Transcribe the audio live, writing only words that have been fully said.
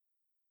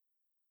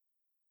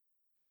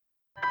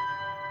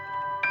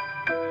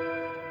Hello,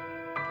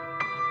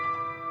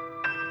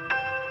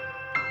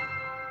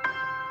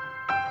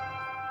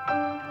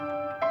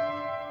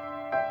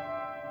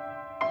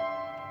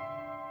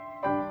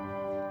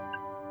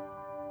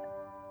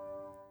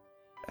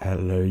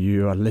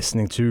 you are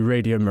listening to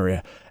Radio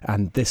Maria,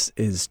 and this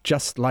is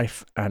Just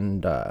Life,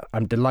 and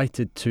I'm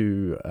delighted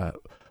to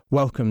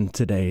welcome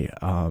today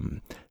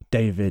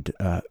David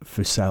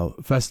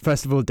Fussell.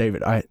 First of all,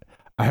 David, I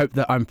hope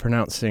that I'm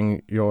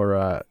pronouncing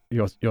your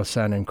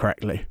surname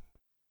correctly.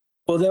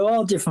 Well, there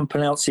are different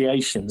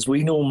pronunciations.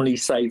 We normally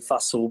say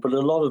Fussell, but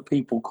a lot of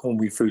people call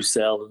me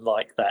Fussell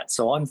like that,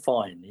 so I'm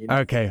fine. You know?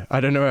 Okay, I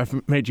don't know if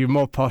I've made you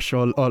more posh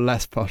or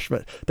less posh,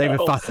 but David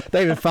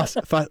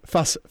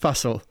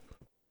Fussell.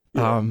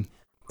 Yeah.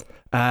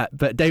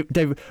 But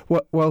David,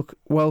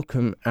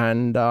 welcome,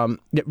 and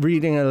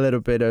reading a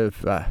little bit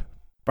of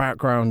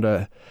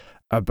background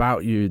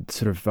about you,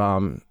 sort of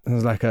it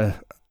was like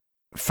a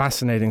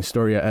fascinating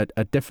story, a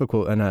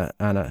difficult and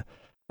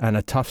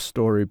a tough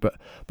story, but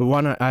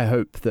one I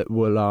hope that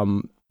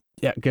will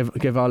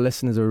give our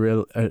listeners a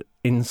real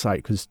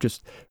insight, because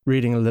just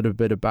reading a little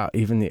bit about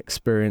even the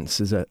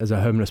experience as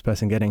a homeless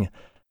person, getting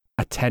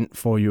a tent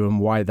for you and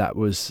why that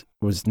was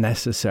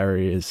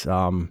necessary is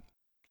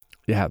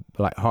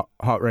like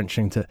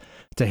heart-wrenching to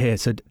hear.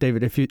 So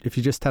David, if you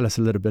just tell us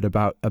a little bit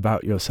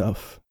about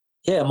yourself.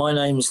 Yeah, my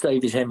name's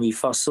David Henry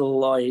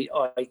Fussell.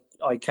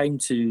 I came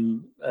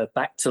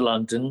back to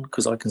London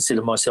because I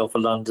consider myself a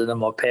Londoner.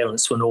 My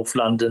parents were North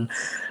London,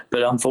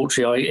 but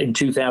unfortunately in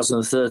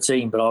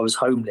 2013, but I was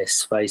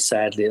homeless very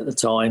sadly at the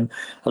time.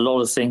 A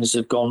lot of things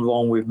had gone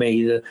wrong with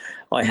me.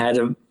 I had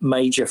a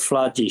major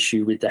flood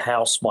issue with the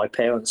house my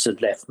parents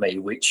had left me,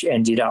 which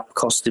ended up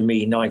costing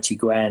me 90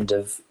 grand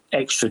of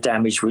extra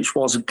damage, which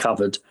wasn't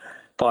covered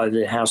by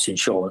the house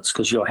insurance,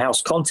 because your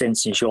house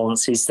contents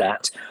insurance is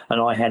that. And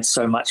I had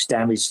so much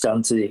damage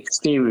done to the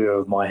exterior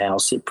of my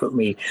house, it put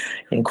me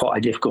in quite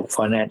a difficult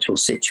financial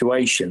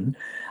situation.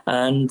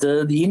 And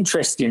the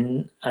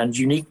interesting and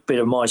unique bit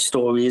of my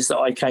story is that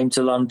I came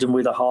to London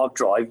with a hard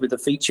drive with a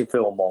feature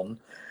film on,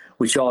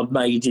 which I'd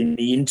made in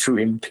the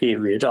interim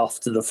period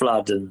after the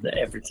flood and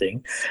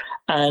everything.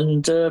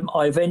 And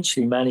I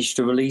eventually managed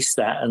to release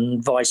that,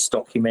 and Vice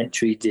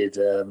documentary did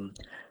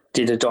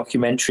a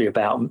documentary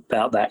about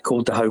that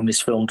called The Homeless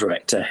Film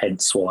Director,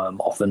 hence why I'm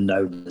often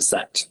known as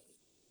that.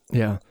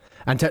 Yeah.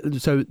 And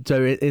so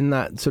in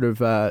that sort of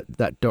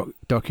that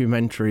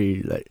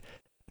documentary, like,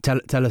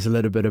 tell us a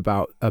little bit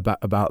about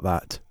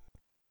that.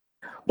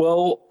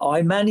 Well,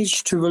 I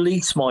managed to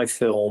release my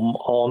film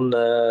on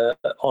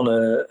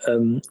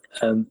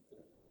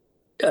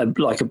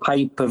like a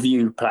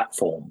pay-per-view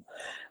platform,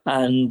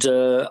 and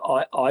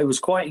I was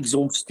quite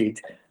exhausted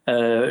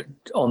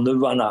on the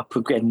run-up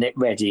of getting it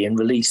ready and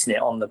releasing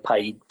it on the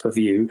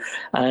pay-per-view.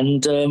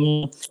 And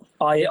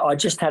I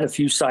just had a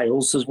few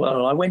sales as well.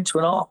 And I went to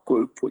an art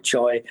group, which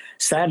I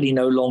sadly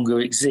no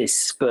longer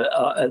exists, but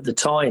at the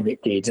time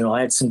it did. And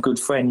I had some good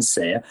friends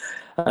there.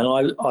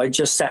 And I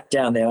just sat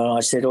down there and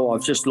I said,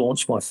 I've just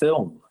launched my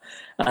film.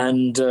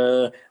 And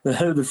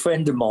the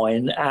friend of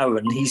mine,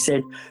 Aaron, he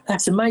said,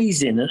 that's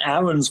amazing. And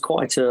Aaron's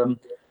quite a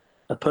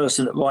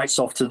person that writes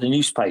off to the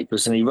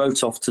newspapers, and he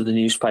wrote off to the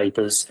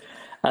newspapers.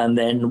 And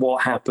then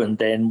what happened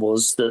then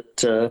was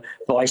that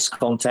Vice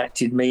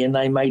contacted me, and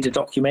they made a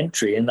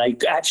documentary, and they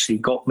actually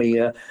got me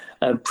a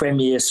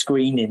premiere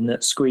screening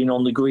at Screen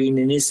on the Green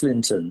in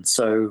Islington.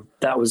 So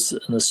that was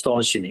an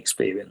astonishing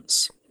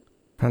experience.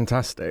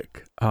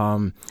 Fantastic.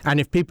 And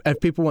if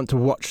people want to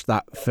watch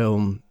that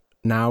film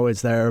now,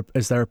 is there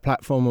a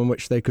platform on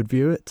which they could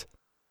view it?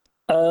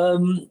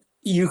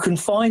 You can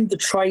find the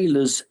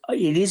trailers.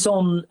 It is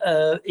on,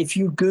 if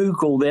you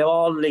Google, there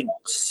are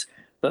links.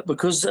 But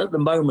because at the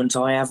moment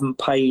I haven't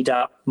paid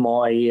up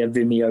my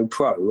Vimeo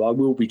Pro, I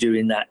will be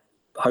doing that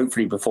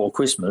hopefully before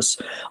Christmas.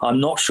 I'm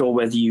not sure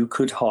whether you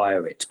could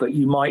hire it, but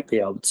you might be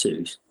able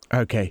to.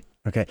 Okay.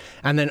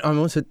 And then I'm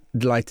also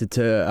delighted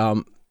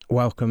to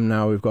welcome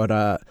now. We've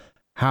got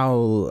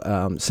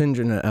Hal St.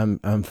 John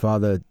and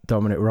Father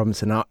Dominic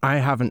Robinson. I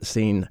haven't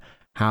seen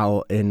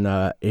Hal in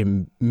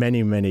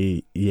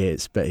many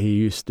years, but he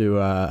used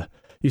to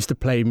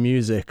play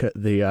music at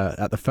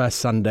the first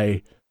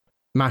Sunday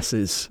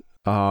masses.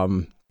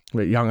 Young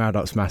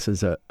adults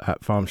masses at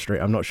Farm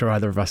Street. I'm not sure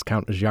either of us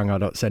count as young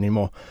adults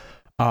anymore.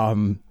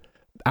 And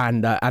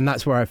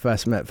that's where I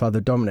first met Father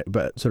Dominic.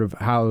 But sort of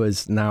how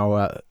is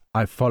now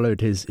I've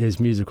followed his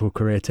musical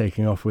career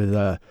taking off with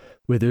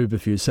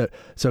Uberfuse.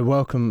 So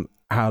welcome,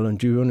 Hal. And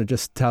do you want to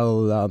just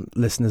tell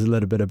listeners a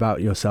little bit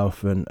about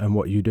yourself and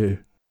what you do?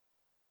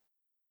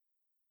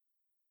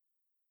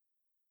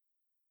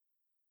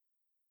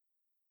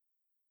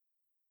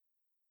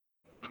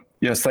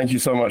 Yes, thank you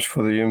so much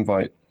for the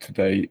invite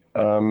today.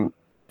 A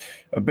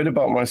bit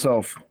about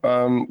myself.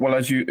 Well,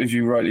 as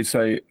you rightly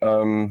say,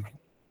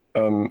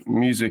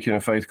 music in a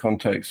faith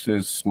context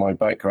is my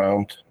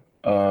background,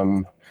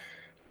 and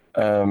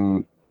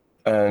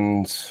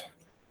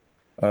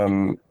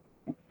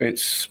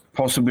it's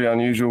possibly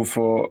unusual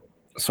for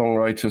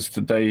songwriters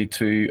today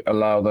to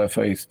allow their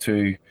faith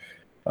to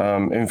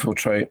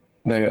infiltrate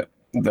their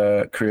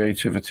their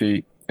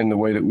creativity in the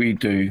way that we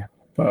do,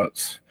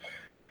 but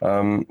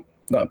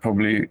that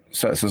probably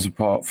sets us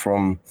apart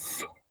from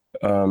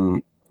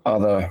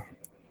other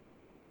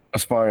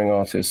aspiring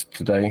artists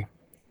today.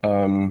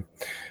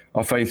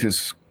 Our faith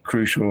is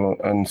crucial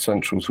and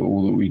central to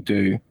all that we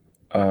do,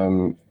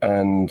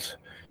 and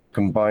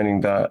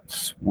combining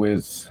that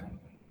with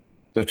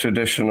the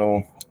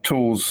traditional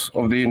tools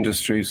of the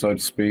industry, so to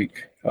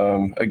speak,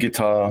 a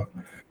guitar,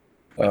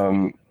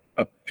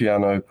 a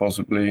piano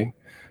possibly,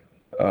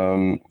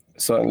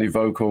 certainly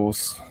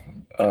vocals.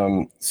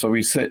 So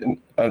we sit, and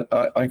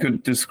I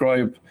could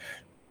describe,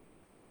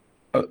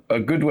 a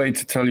good way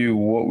to tell you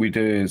what we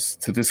do is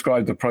to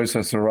describe the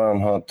process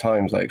around hard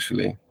times,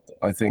 actually.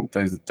 I think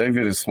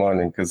David is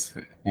smiling because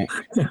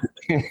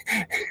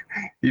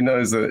he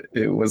knows that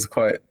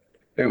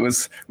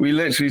we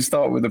literally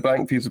start with a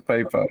blank piece of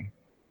paper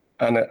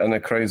and a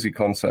crazy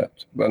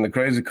concept. And the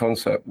crazy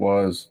concept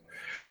was,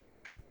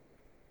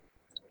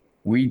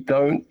 we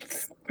don't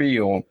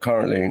feel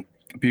currently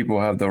people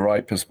have the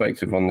right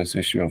perspective on this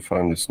issue of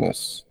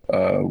homelessness.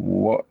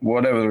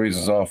 Whatever the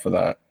reasons are for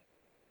that,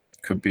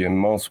 could be a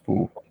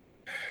multiple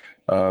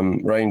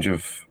range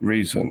of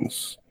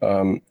reasons.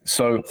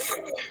 So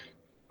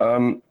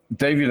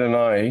David and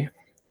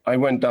I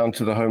went down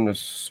to the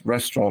homeless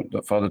restaurant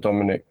that Father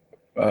Dominic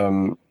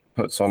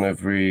puts on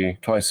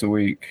twice a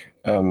week,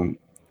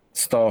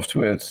 staffed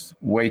with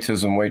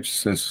waiters and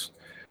waitresses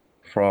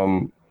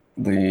from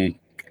the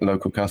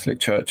local Catholic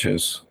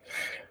churches.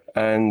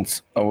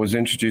 And I was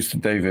introduced to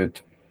David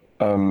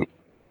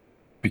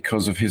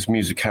because of his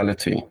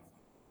musicality.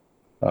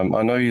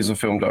 I know he's a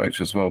film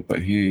director as well, but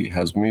he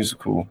has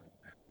musical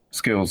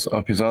skills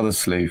up his other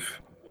sleeve.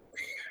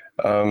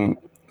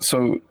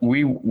 So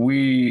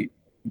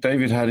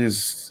David had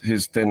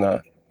his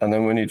dinner, and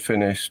then when he'd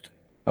finished,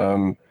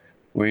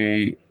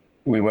 we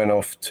went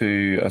off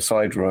to a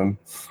side room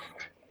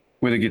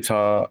with a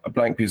guitar, a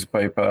blank piece of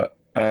paper,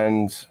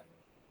 and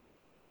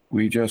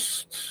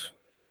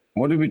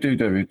what did we do,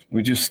 David?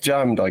 We just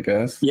jammed, I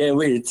guess. Yeah,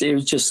 it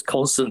was just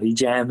constantly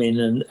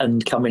jamming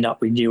and coming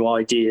up with new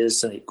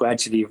ideas, and it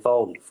gradually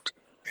evolved.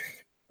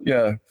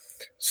 Yeah.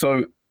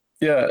 So,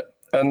 yeah.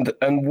 And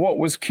what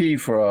was key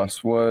for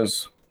us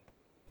was,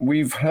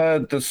 we've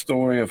heard the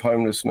story of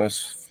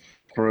homelessness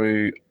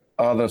through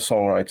other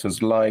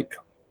songwriters like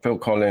Phil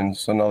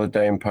Collins, Another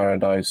Day in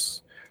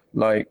Paradise,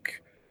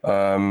 like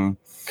Ed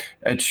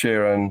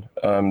Sheeran,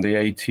 the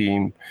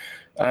A-Team,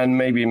 and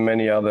maybe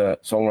many other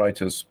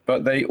songwriters.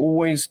 But they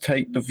always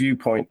take the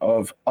viewpoint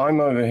of, I'm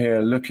over here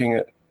looking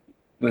at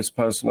this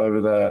person over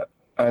there,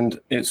 and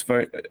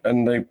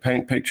they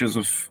paint pictures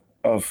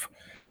of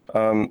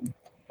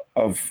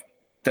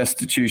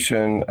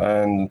destitution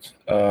and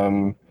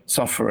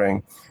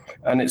suffering,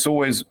 and it's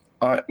always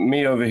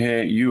me over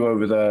here, you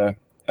over there,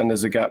 and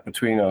there's a gap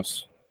between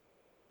us.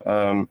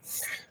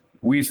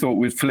 We thought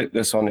we'd flip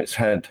this on its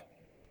head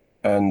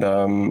and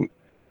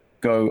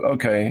go,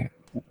 okay,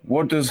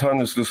 what does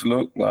homelessness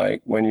look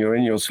like when you're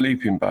in your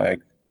sleeping bag,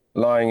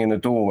 lying in a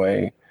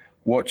doorway,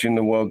 watching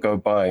the world go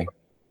by?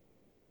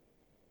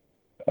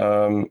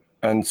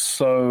 And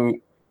so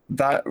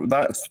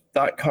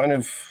that kind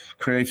of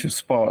creative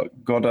spark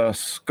got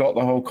the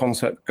whole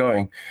concept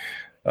going,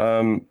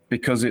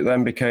 because it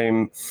then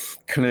became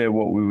clear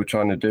what we were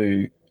trying to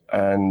do,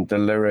 and the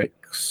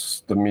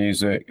lyrics, the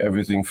music,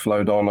 everything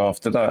flowed on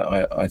after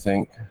that. I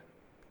think,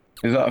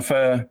 is that a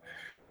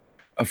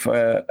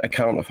fair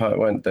account of how it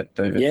went,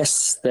 David?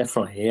 Yes,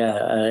 definitely.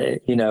 Yeah,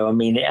 I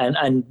mean,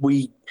 and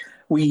we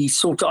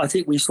sort of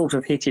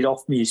hit it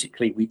off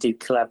musically. We did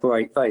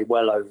collaborate very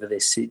well over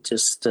this. It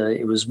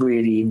was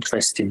really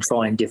interesting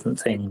trying different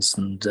things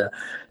and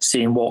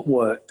seeing what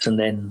worked, and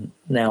then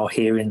now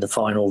hearing the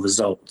final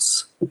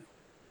results.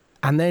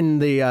 And then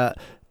the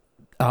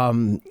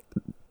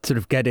sort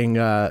of getting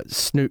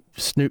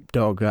Snoop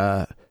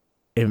Dogg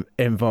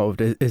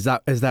involved. Is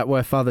that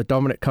where Father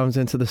Dominic comes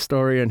into the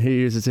story, and he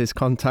uses his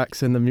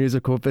contacts in the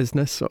musical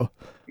business, or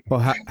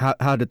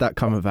how did that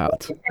come about?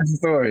 That's the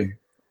story.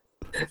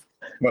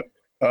 But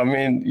I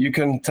mean, you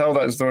can tell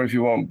that story if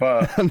you want,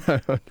 but No.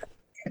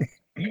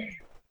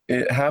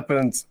 It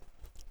happened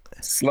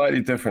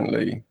slightly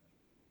differently,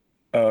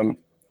 in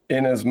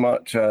as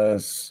much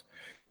as,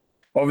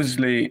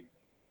 obviously,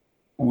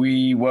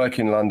 we work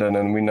in London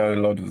and we know a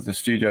lot of the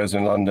studios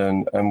in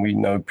London, and we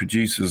know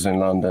producers in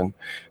London,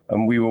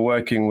 and we were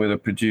working with a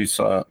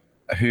producer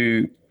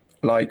who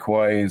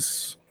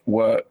likewise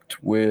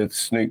worked with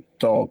Snoop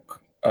Dogg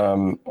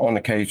on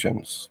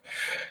occasions,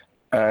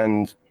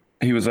 and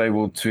he was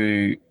able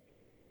to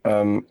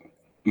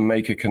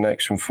make a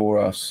connection for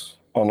us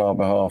on our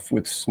behalf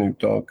with Snoop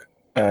Dogg,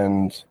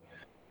 and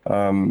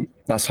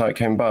that's how it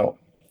came about.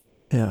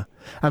 Yeah.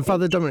 And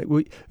Father Dominic,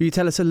 will you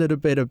tell us a little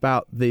bit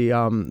about the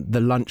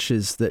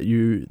lunches that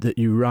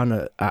you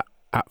run at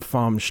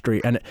Farm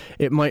Street? And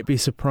it might be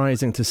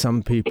surprising to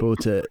some people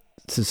to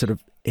sort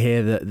of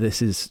hear that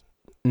this is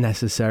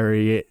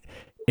necessary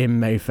in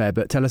Mayfair,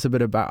 but tell us a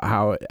bit about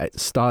how it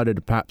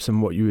started, perhaps,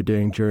 and what you were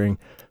doing during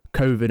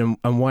COVID,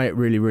 and why it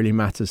really, really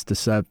matters to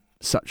serve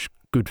such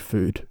good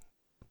food?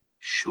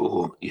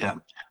 Sure, yeah.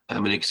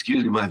 And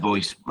excuse my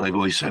voice.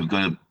 I've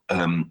got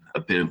a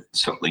bit of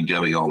something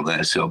going on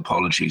there, so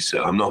apologies.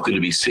 So I'm not going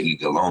to be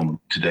singing along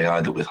today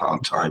either with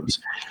Hard Times,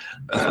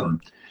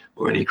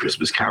 or any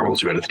Christmas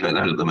carols or anything like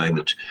that at the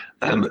moment.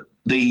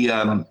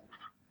 The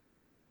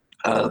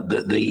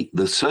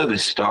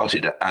service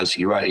started, as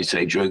you rightly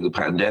say, during the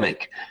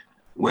pandemic,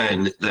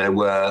 when there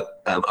were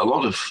a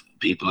lot of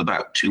people,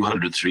 about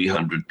 200,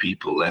 300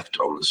 people left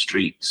on the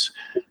streets.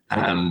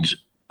 And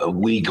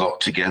we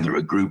got together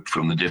a group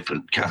from the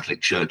different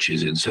Catholic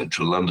churches in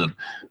central London,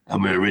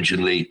 and we were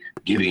originally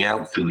giving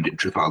out food in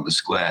Trafalgar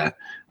Square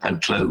and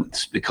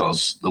clothes,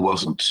 because there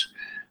weren't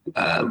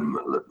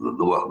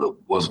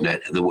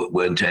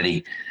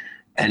any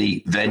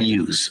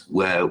venues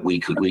where we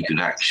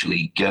could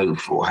actually go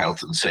for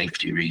health and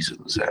safety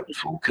reasons, and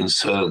for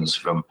concerns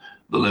from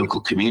the local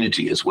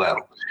community as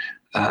well,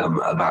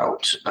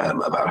 about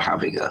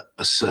having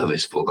a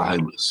service for the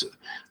homeless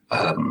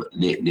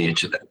near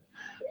to them,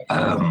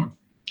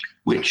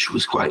 which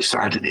was quite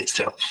sad in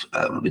itself,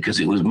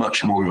 because it was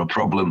much more of a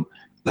problem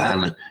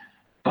than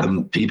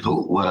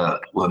people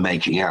were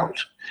making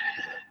out.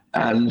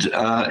 And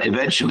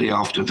eventually,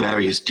 after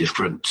various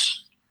different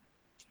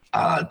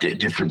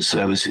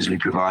services we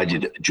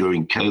provided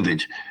during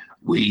COVID,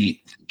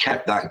 we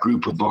kept that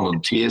group of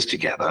volunteers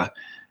together,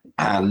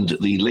 and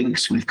the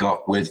links we've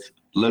got with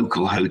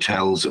local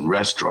hotels and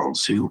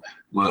restaurants who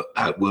were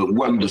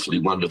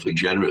wonderfully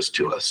generous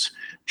to us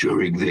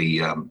during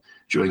the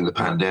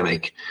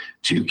pandemic,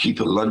 to keep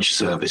a lunch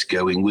service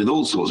going, with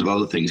all sorts of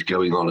other things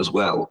going on as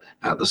well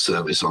at the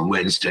service on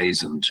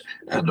Wednesdays and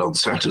on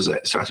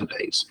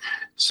Saturdays.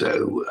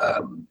 So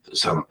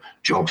some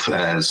job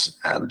fairs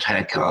and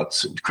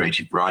haircuts and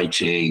creative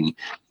writing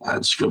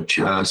and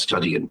scripture,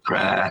 study and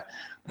prayer,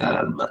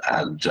 and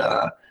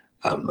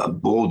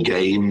board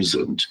games,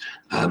 and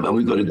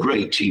we've got a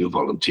great team of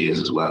volunteers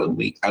as well.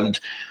 And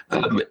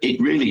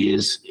it really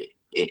is.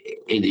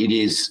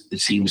 It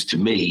seems to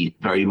me,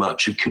 very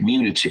much a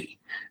community.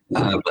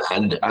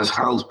 And as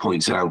Hal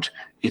points out,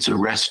 it's a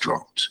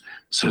restaurant.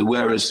 So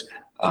whereas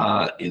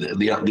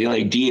the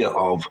idea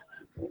of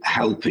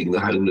helping the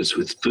homeless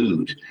with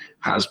food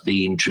has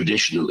been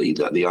traditionally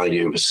the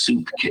idea of a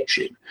soup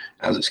kitchen,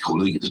 as it's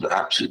called. I think it's an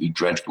absolutely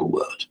dreadful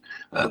word,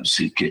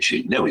 soup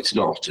kitchen. No, it's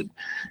not. And,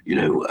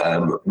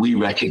 we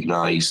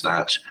recognize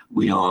that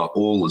we are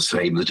all the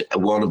same, that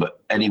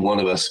any one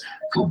of us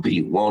could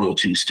be one or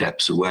two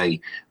steps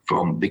away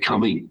from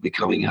becoming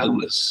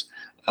homeless.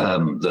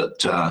 And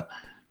that's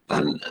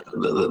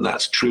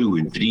true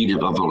indeed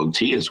of our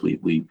volunteers.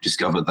 We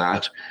discovered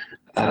that,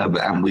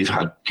 and we've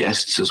had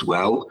guests as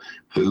well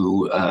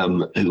who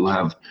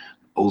have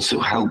also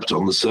helped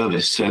on the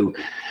service. So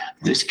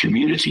this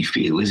community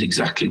feel is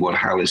exactly what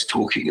Hal is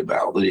talking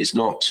about. That it's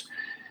not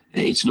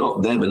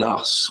them and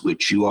us,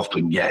 which you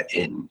often get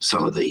in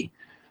some of the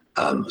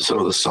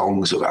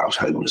songs about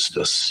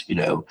homelessness.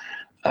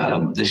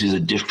 This is a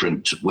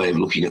different way of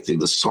looking at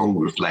things. The song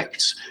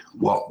reflects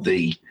what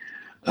the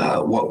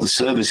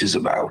service is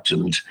about,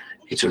 and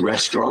it's a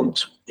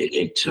restaurant.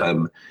 It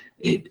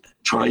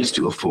tries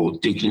to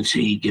afford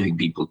dignity, giving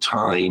people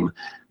time,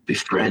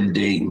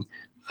 befriending,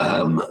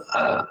 and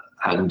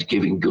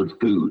giving good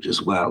food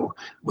as well,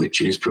 which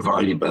is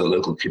provided by the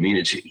local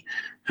community,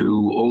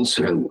 who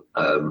also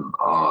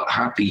are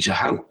happy to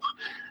help.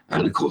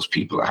 And of course,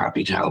 people are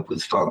happy to help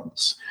with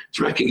funds. It's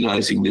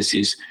recognizing this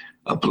is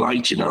a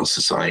blight in our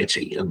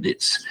society, and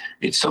it's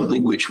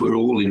something which we're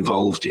all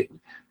involved in.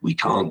 We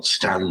can't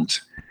stand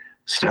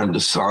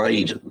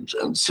aside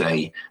and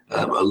say,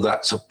 oh,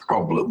 that's a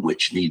problem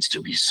which needs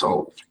to be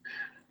solved.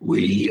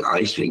 We,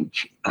 I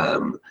think,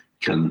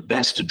 can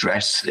best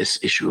address this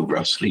issue of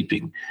rough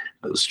sleeping,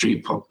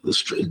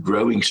 the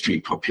growing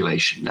street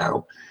population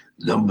now,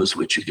 numbers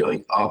which are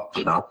going up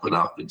and up and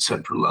up in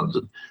central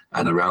London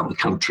and around the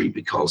country,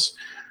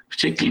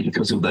 particularly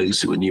because of those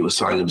who are new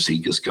asylum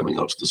seekers coming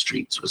onto the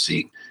streets. We're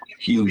seeing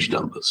huge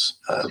numbers,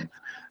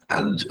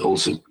 and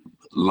also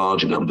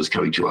larger numbers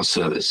coming to our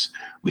service.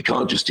 We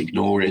can't just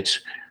ignore it,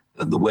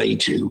 and the way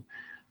to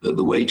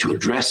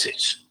address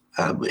it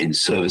in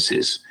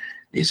services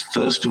is,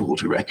 first of all,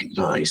 to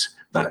recognize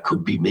that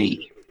could be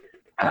me,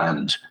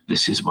 and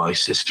this is my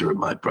sister and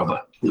my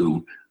brother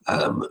whom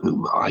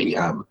I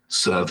am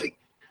serving.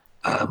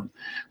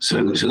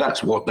 So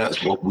that's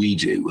what we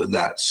do, and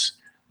that's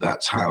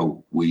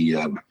how we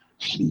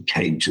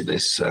came to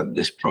this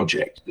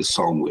project, the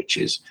song, which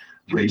is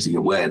raising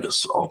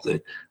awareness of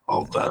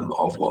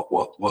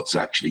what's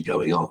actually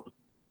going on.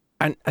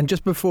 And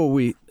just before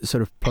we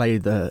sort of play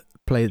the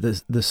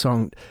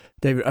song,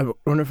 David, I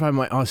wonder if I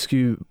might ask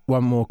you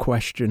one more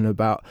question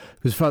about,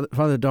 because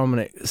Father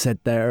Dominic said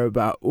there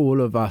about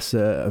all of us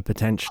are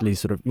potentially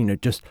sort of,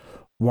 just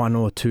one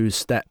or two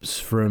steps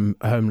from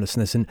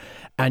homelessness,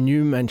 and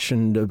you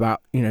mentioned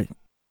about,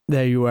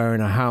 there you were in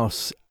a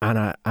house and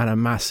a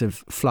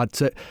massive flood.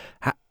 So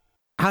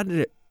how did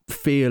it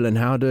feel, and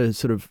how do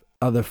sort of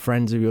other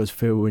friends of yours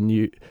feel when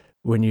you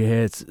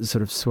hear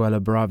sort of Suella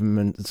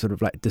Braverman sort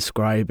of like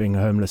describing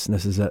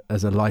homelessness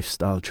as a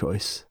lifestyle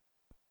choice?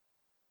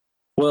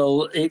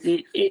 Well,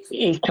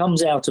 it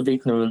comes out of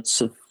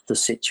ignorance of the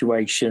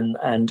situation,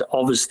 and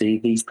obviously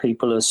these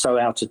people are so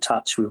out of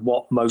touch with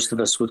what most of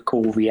us would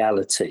call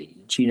reality,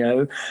 do you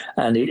know?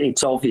 And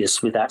it's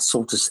obvious with that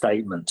sort of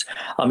statement.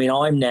 I mean,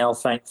 I'm now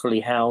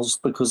thankfully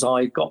housed because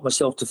I got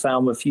myself to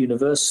Falmouth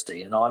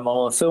University, and I'm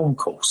on a film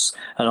course,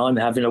 and I'm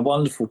having a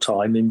wonderful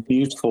time in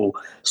beautiful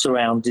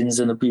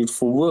surroundings and a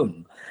beautiful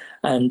room.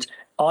 And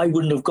I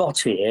wouldn't have got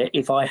here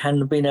if I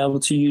hadn't been able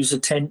to use a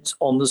tent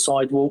on the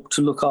sidewalk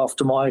to look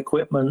after my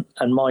equipment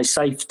and my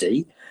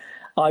safety.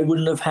 I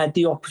wouldn't have had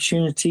the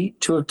opportunity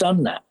to have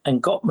done that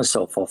and got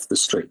myself off the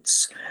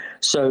streets.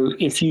 So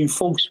if you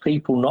force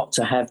people not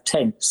to have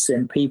tents,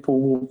 then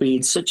people will be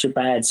in such a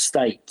bad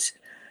state,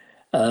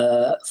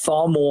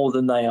 far more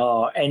than they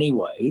are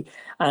anyway.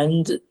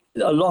 And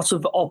a lot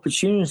of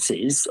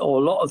opportunities or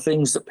a lot of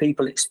things that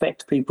people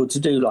expect people to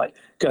do, like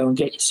go and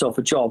get yourself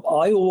a job.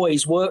 I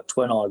always worked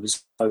when I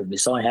was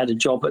homeless. I had a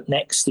job at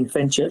Next in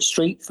Fenchurch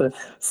Street for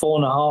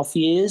 4.5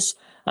 years.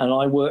 And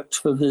I worked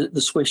for the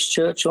Swiss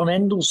Church on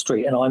Endell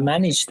Street. And I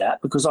managed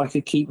that because I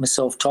could keep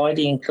myself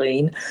tidy and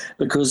clean,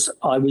 because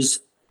I was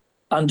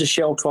under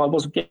shelter. I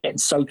wasn't getting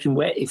soaking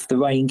wet if the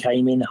rain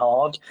came in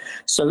hard.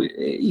 So,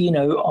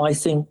 I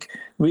think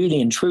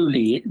really and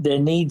truly there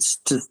needs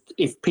to,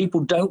 if people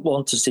don't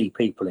want to see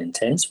people in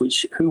tents,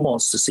 which who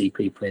wants to see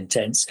people in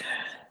tents,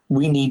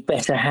 we need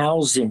better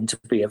housing to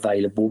be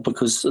available,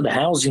 because the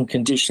housing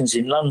conditions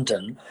in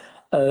London,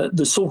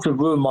 the sort of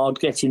room I'd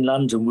get in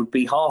London would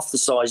be half the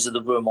size of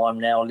the room I'm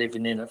now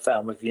living in at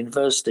Falmouth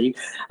University,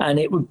 and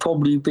it would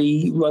probably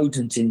be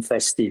rodent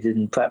infested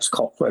and perhaps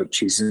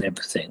cockroaches and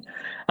everything.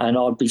 And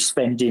I'd be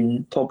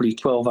spending probably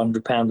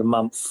 £1,200 a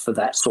month for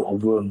that sort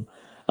of room.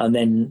 And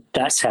then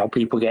that's how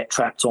people get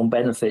trapped on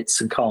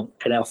benefits and can't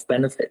get off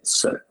benefits.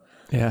 So.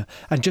 Yeah,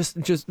 and just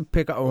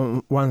pick up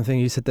on one thing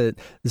you said, that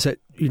so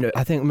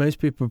I think most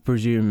people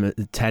presume that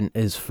the tent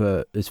is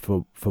for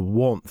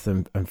warmth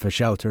and for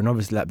shelter and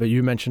obviously that, but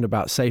you mentioned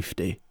about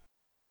safety.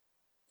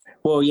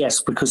 Well,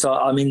 yes, because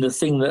I mean, the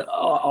thing that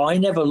I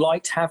never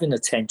liked having a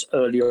tent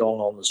earlier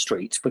on the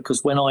street,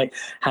 because when I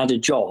had a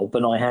job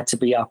and I had to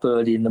be up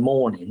early in the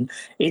morning,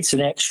 it's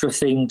an extra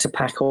thing to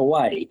pack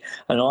away.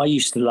 And I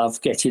used to love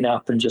getting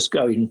up and just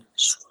going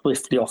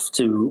swiftly off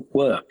to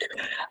work.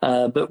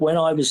 But when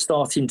I was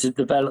starting to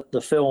develop the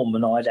film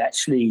and I'd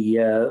actually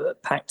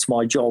packed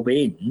my job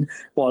in,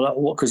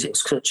 because it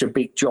was such a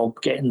big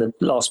job getting the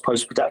last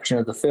post-production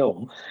of the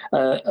film,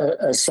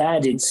 a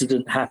sad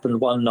incident happened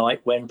one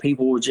night when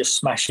people were just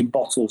smashing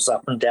bottles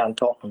up and down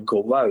Tottenham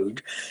Court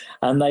Road,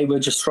 and they were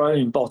just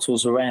throwing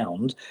bottles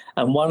around,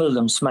 and one of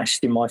them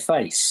smashed in my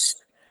face.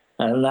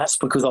 And that's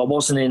because I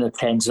wasn't in a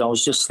tent and I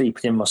was just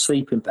sleeping in my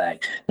sleeping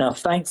bag. Now,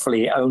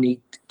 thankfully, it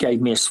only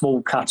gave me a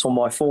small cut on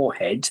my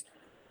forehead,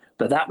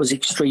 but that was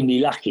extremely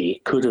lucky.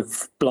 It could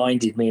have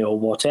blinded me or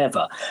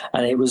whatever.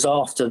 And it was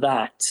after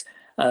that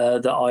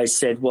that I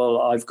said,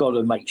 well, I've got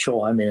to make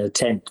sure I'm in a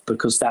tent,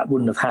 because that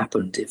wouldn't have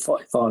happened if I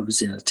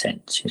was in a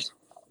tent.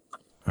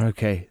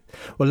 Okay,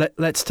 well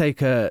let's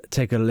take a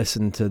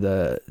listen to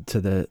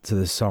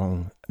the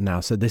song now.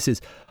 So this is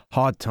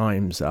 "Hard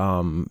Times"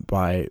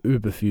 by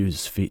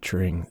Uberfuse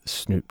featuring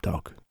Snoop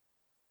Dogg.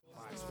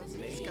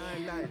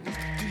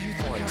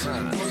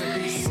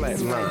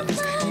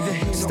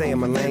 Stay in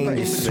my lane,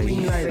 you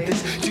see.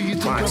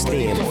 Boxed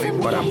in,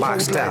 but I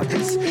boxed out.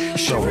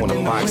 Sure wanna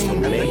box with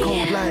me.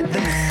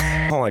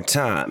 Hard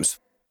times.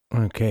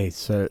 Okay,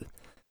 so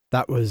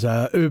that was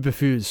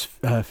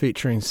Uberfuse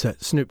featuring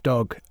Snoop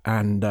Dogg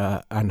and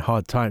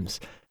Hard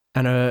Times,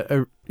 and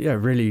a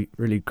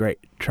really great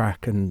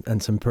track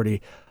and some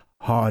pretty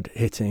hard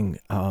hitting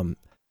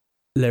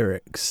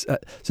lyrics.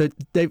 So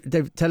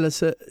Dave, tell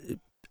us a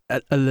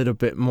little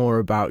bit more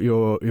about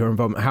your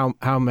involvement.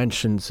 How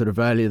mentioned sort of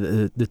earlier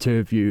that the two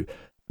of you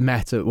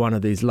met at one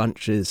of these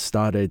lunches,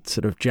 started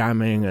sort of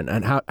jamming,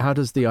 and how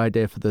does the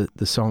idea for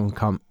the song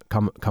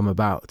come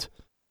about?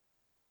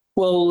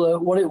 Well,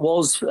 what it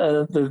was,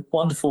 the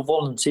wonderful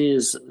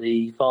volunteers at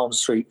the Farm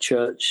Street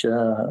Church,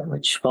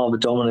 which Father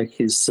Dominic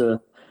is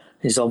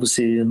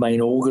obviously the main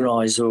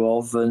organizer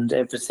of and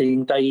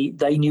everything,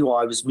 they knew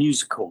I was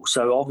musical.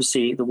 So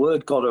obviously the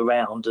word got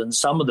around, and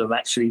some of them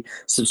actually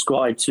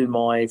subscribed to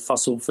my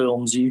Fussell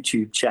Films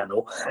YouTube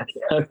channel.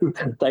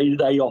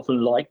 They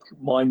often like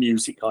my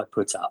music I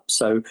put up.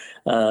 So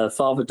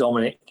Father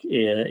Dominic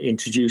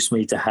introduced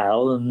me to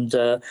Hal,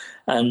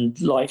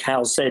 and like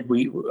Hal said,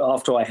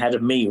 after I had a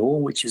meal,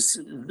 which is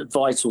the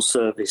vital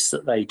service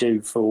that they do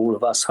for all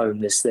of us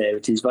homeless there,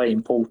 it is very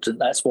important.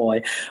 That's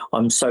why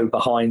I'm so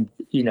behind,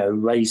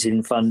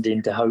 raising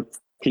funding to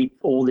keep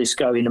all this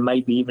going and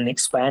maybe even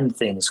expand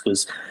things,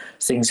 because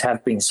things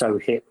have been so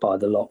hit by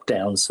the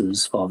lockdowns,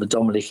 as Father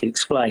Dominic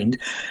explained.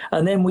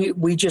 And then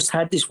we just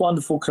had this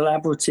wonderful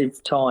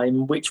collaborative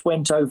time, which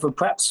went over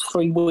perhaps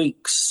 3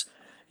 weeks.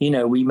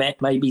 We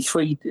met maybe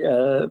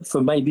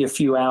for maybe a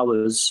few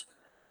hours,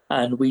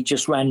 and we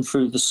just ran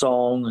through the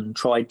song and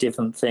tried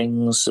different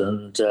things.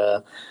 And,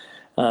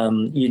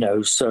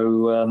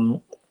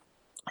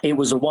 it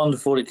was a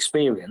wonderful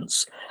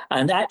experience.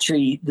 And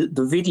actually,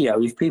 the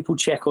video, if people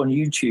check on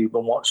YouTube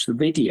and watch the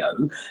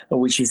video,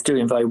 which is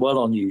doing very well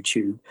on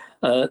YouTube,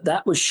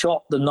 that was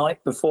shot the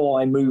night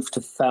before I moved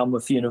to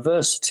Falmouth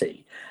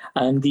University.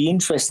 And the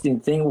interesting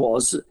thing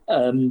was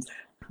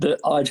that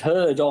I'd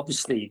heard,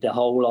 obviously, the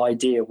whole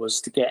idea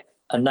was to get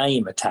a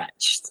name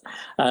attached.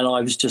 And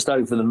I was just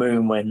over the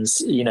moon when,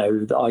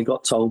 I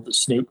got told that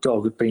Snoop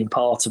Dogg had been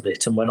part of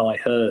it. And when I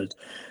heard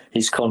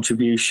his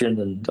contribution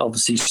and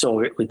obviously saw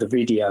it with the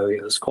video,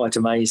 it was quite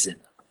amazing.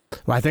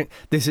 Well, I think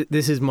this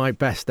is my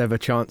best ever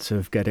chance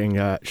of getting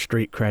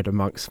street cred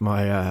amongst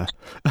my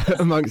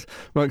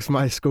amongst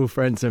my school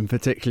friends, and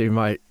particularly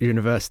my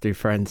university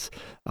friends,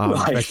 Right.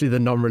 especially the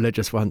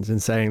non-religious ones, in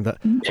saying that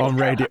on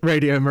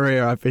Radio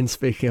Maria I've been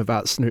speaking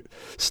about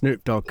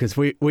Snoop Dogg, because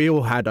we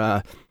all had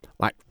a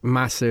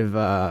massive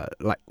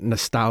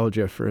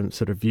nostalgia from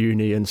sort of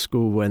uni and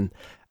school when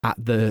at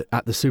the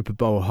Super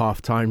Bowl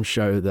halftime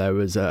show there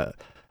was a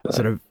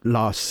sort of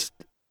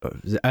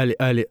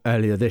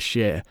earlier this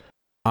year.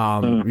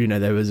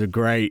 There was a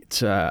great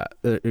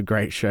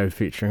show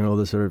featuring all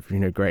the sort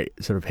of great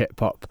sort of hip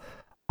hop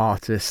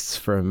artists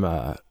from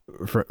a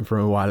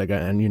while ago,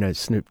 and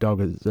Snoop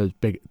Dogg is as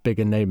big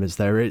a name as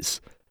there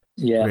is.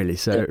 Yeah, really.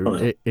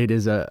 So it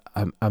is a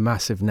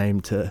massive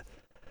name to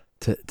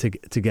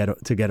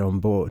get on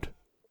board.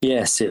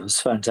 Yes, it was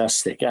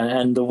fantastic,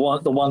 and the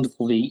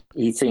wonderful thing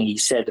he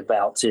said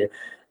about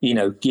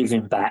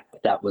giving back.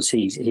 That was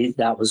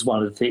that was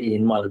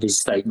in one of his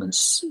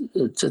statements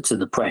to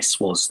the press,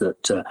 was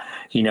that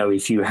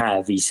if you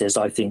have, he says,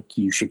 I think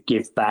you should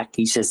give back.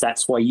 He says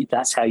that's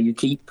how you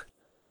keep.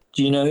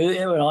 And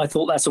I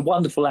thought that's a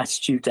wonderful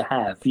attitude to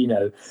have.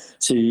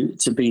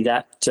 To be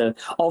that.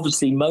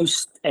 Obviously,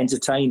 most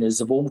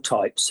entertainers of all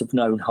types have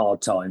known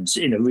hard times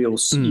in a real.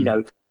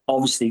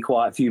 Obviously,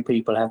 quite a few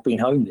people have been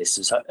homeless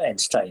as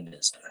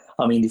entertainers.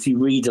 I mean, if you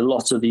read a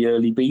lot of the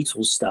early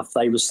Beatles stuff,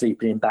 they were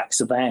sleeping in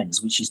backs of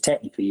vans, which is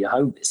technically you're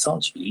homeless,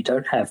 aren't you? You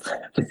don't have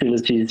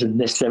facilities and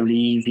necessarily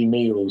easy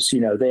meals.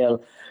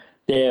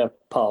 Their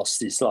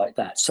past is like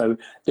that. So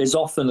there's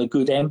often a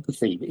good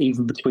empathy,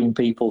 even between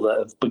people that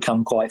have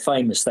become quite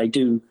famous. They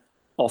do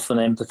often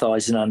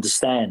empathise and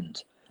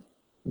understand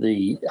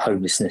the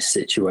homelessness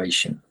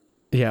situation.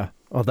 Yeah,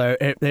 although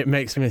it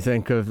makes me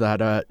think of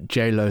that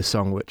J-Lo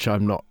song, which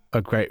I'm not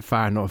a great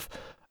fan of,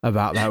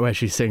 about that, where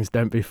she sings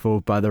 "Don't be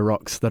fooled by the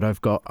rocks that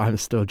I've got. I'm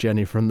still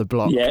Jenny from the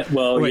block." Yeah,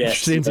 well, which yes,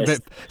 seems a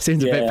bit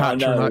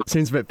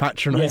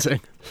patronising.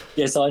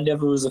 Yes, I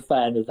never was a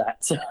fan of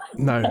that.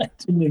 No, that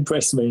didn't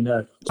impress me.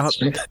 No.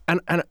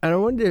 And I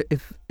wonder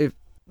if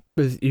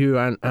with you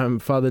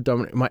and Father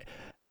Dominic might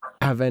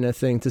have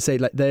anything to say.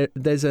 Like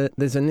there's an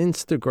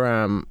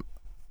Instagram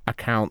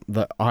account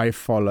that I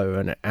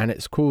follow, and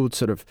it's called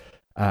sort of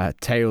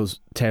Tales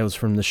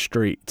from the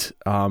Street,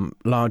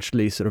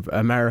 largely sort of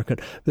American.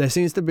 There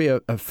seems to be a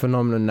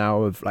phenomenon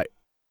now of like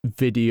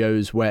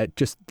videos where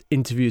just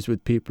interviews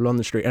with people on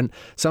the street, and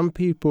some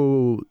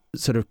people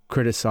sort of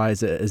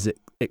criticize it as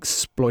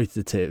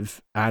exploitative,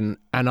 and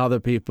other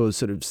people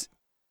sort of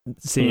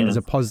see it as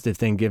a positive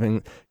thing,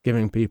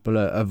 giving people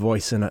a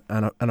voice and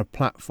a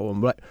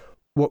platform. Like,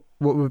 what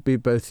would be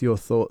both your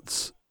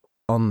thoughts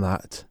on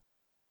that?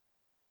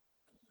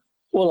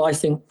 Well, I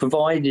think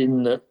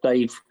providing that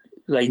they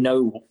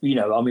know,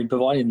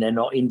 providing they're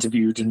not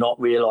interviewed and not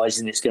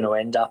realising it's going to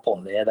end up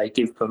on there, they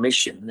give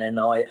permission, then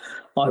I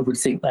would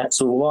think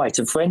that's all right.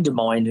 A friend of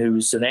mine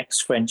who's an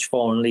ex-French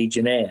Foreign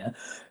Legionnaire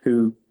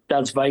who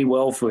does very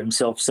well for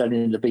himself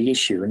selling the big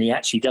issue, and he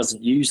actually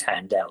doesn't use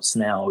handouts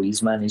now.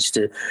 He's managed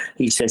to,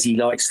 he says he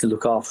likes to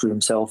look after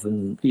himself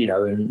and,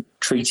 and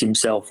treat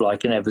himself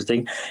like and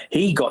everything.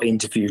 He got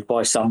interviewed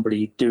by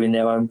somebody doing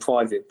their own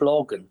private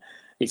blog, and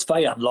it's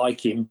very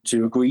unlike him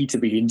to agree to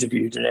be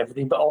interviewed and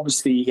everything, but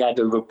obviously he had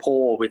a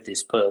rapport with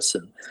this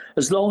person.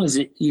 As long as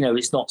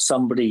it's not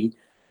somebody,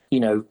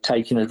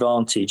 taking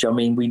advantage. I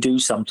mean, we do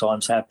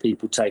sometimes have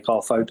people take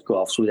our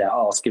photographs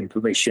without asking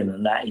permission,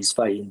 and that is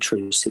very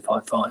intrusive, I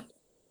find.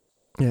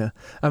 Yeah.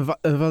 And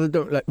Father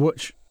Dominic, like,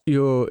 what's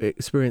your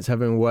experience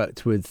having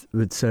worked with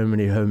so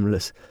many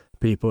homeless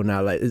people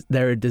now? Like, is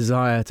there a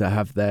desire to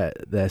have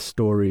their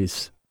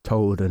stories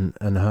told and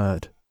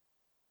heard?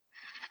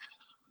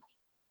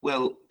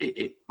 Well,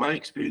 my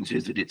experience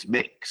is that it's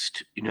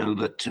mixed.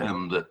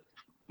 That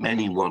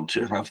many want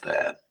to have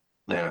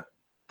their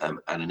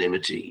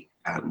anonymity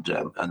and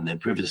their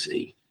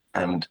privacy,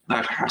 and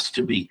that has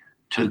to be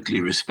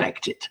totally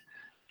respected,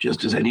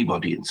 just as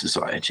anybody in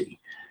society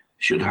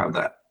should have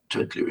that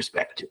totally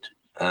respected.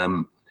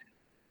 I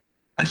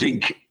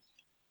think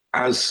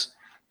as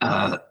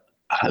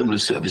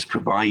homeless service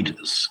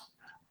providers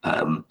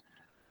and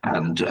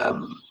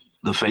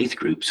the faith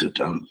groups have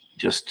done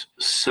just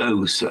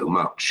so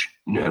much,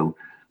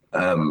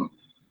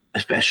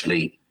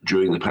 especially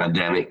during the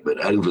pandemic,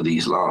 but over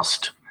these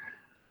last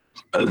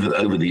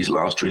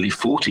really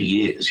 40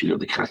 years,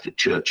 the Catholic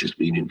Church has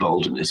been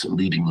involved in this and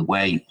leading the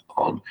way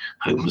on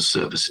homeless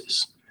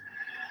services.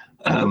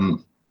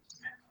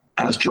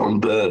 As John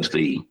Bird,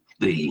 the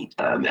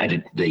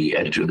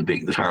editor of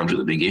the founder of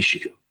the Big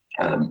Issue,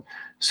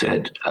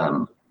 said,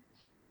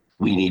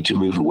 we need to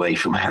move away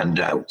from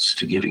handouts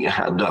to giving a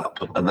hand up.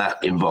 And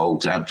that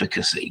involves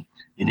advocacy.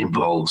 It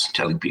involves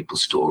telling people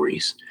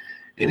stories.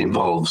 It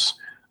involves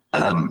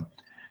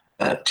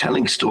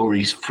telling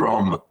stories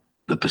from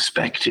the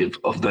perspective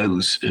of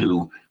those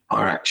who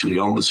are actually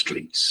on the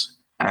streets.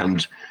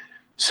 And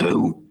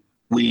so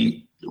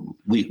we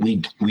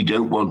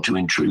don't want to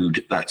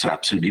intrude. That's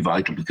absolutely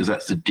vital, because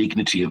that's the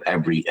dignity of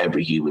every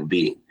human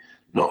being,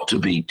 not to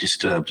be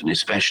disturbed. And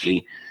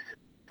especially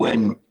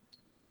when,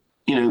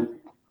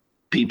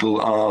 people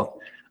are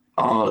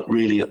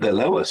really at their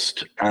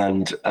lowest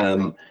and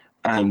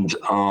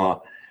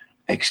are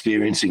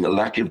experiencing a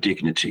lack of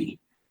dignity.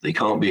 They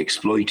can't be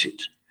exploited.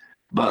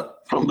 But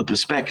from the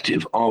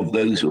perspective of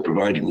those who are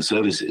providing the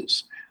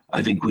services,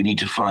 I think we need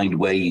to find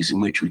ways in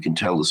which we can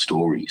tell the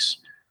stories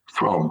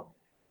from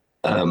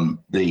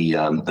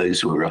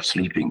those who are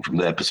sleeping, from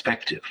their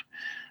perspective,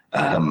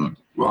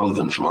 rather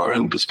than from our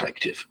own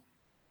perspective.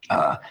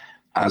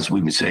 As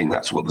we've been saying,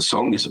 that's what the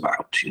song is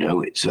about.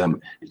 It's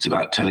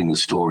about telling the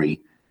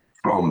story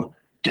from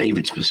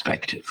David's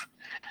perspective.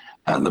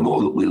 And the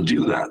more that we'll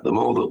do that, the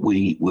more that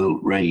we will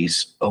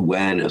raise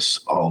awareness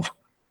of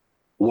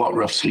what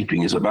rough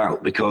sleeping is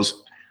about.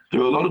 Because there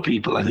are a lot of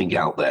people, I think,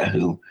 out there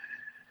who,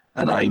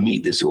 and I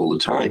meet this all the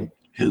time,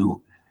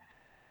 who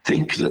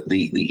think that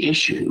the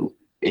issue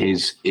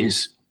is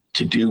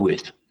to do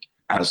with,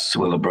 as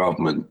Suella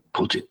Braverman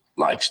put it,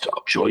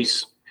 lifestyle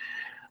choice.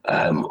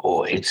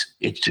 Or it's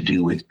to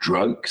do with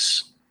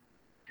drugs.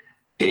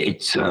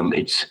 It's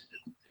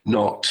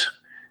not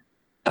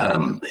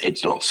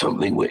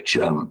something which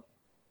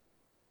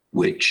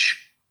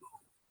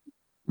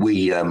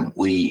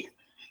we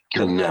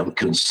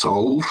can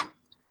solve.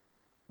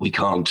 We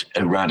can't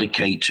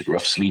eradicate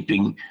rough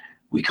sleeping.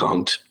 We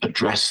can't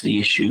address the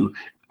issue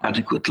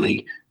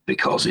adequately,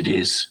 because it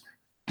is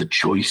the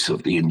choice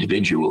of the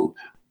individual,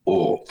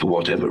 or for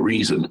whatever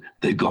reason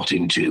they've got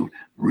into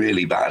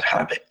really bad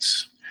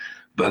habits.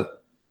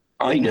 But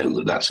I know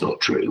that that's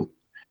not true.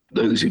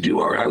 Those who do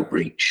our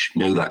outreach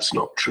know that's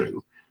not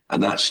true.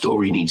 And that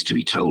story needs to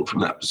be told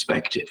from that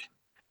perspective.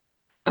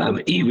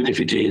 Even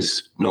if it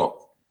is not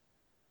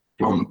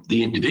from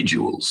the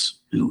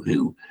individuals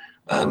who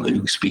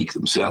speak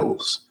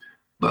themselves,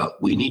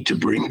 but we need to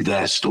bring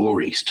their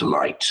stories to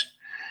light.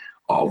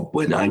 Of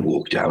when I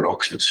walk down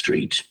Oxford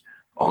Street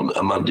on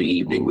a Monday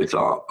evening with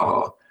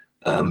our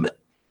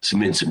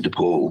St Vincent de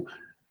Paul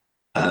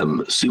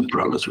soup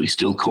run, as we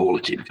still call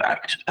it, in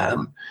fact,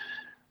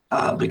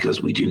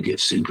 because we do give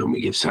soup and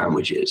we give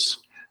sandwiches,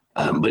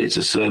 but it's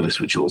a service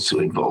which also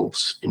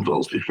involves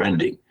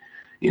befriending.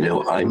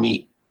 I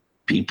meet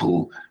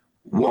people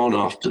one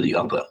after the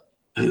other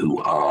who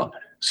are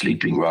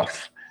sleeping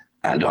rough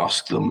and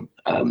ask them,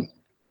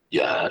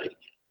 do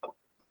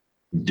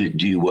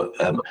you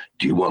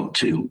want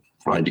to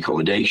find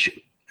accommodation?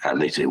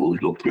 And they say, well,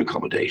 we've looked for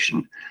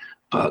accommodation,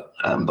 but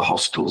the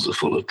hostels are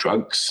full of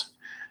drugs.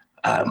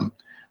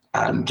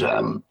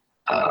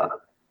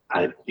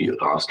 You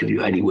ask, have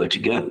you anywhere to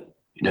go?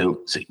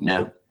 Say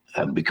no,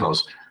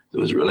 because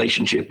there was a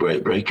relationship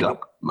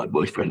breakup, my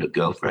boyfriend or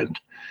girlfriend,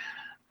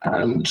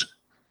 and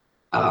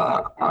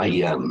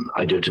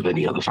I don't have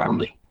any other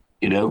family,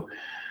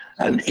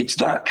 and it's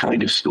that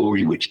kind of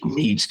story which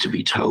needs to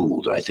be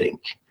told, I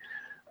think,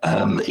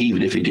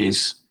 even if it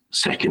is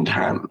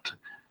secondhand.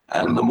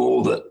 And the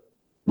more that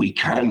we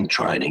can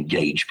try and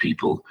engage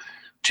people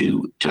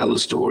to tell a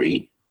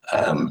story,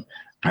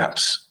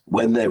 perhaps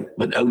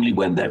but only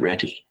when they're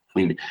ready. I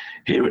mean,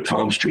 here at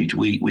Farm Street,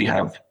 we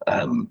have,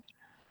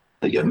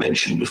 like I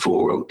mentioned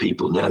before, and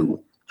people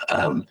know,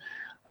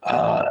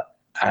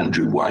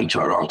 Andrew White,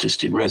 our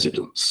artist in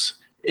residence,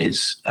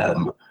 is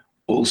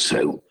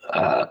also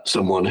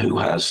someone who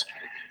has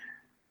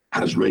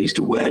raised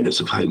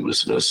awareness of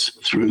homelessness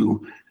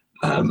through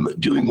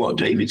doing what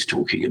David's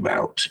talking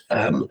about,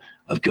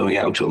 of going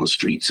out on the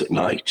streets at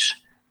night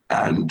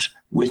and,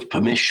 with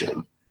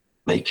permission,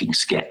 making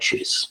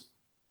sketches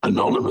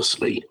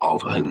anonymously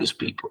of homeless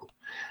people.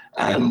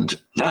 And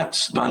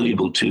that's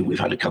valuable too. We've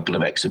had a couple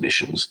of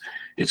exhibitions.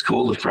 It's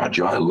called The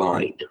Fragile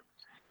Line.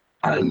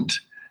 And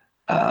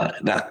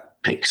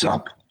that picks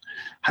up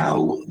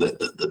how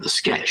the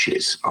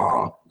sketches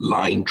are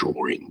line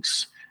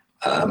drawings.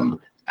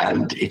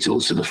 And it's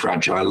also the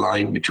fragile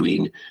line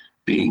between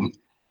being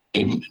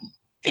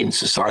in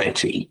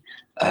society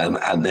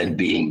and then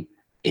being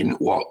in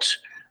what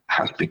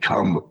has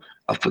become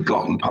a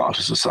forgotten part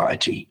of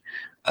society,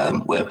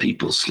 where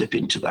people slip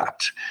into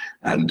that.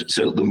 And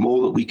so the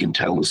more that we can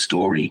tell the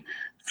story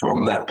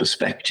from that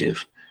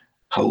perspective,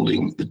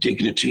 holding the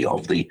dignity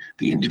of the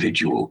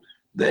individual,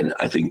 then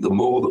I think the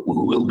more that we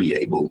will be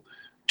able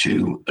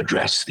to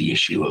address the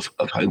issue of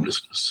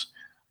homelessness.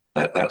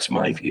 That's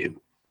my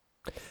view.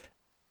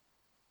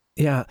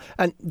 Yeah,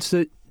 and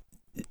so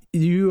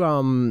you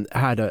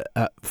had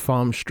at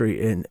Farm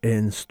Street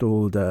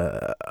installed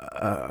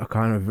a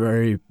kind of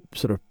very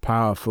sort of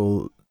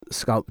powerful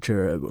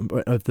sculpture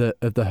of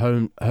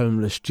the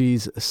homeless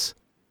Jesus.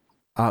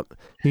 Can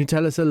you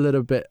tell us a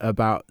little bit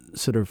about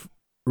sort of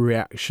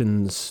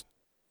reactions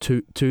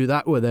to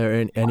that? Were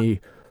there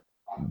any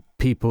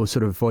people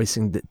sort of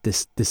voicing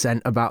this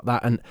dissent about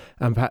that? And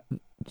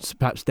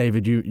perhaps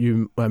David,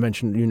 you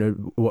mentioned, you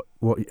know,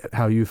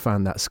 how you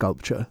found that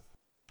sculpture.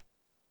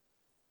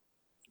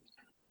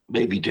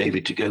 Maybe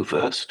David to go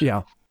first.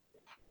 Yeah.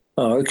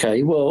 Oh,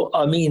 okay. Well,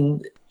 I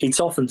mean, it's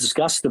often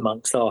discussed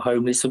amongst our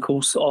homeless. Of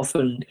course,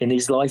 often in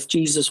his life,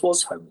 Jesus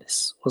was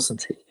homeless,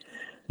 wasn't he?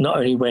 Not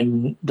only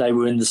when they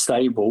were in the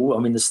stable. I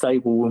mean, the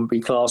stable wouldn't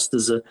be classed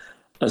as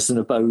an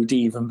abode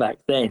even back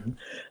then,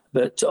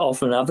 but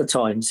often other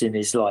times in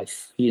his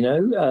life, you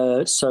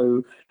know.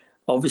 So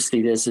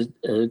obviously there's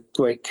a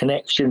great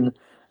connection.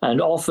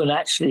 And often,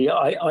 actually,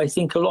 I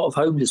think a lot of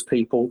homeless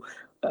people,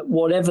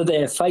 whatever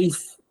their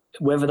faith,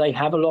 whether they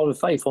have a lot of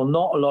faith or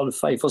not a lot of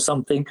faith or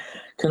something,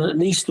 can at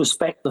least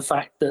respect the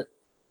fact that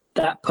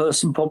that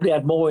person probably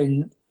had more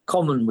in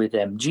common with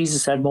them.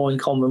 Jesus had more in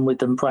common with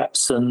them,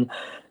 perhaps, than,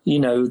 you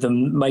know,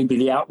 than maybe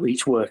the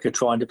outreach worker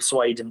trying to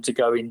persuade them to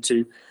go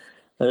into,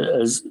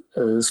 as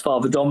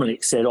Father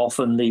Dominic said,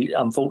 often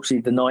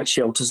unfortunately the night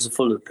shelters are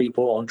full of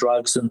people on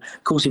drugs. And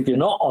of course, if you're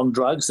not on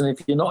drugs and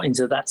if you're not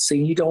into that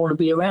scene, you don't want to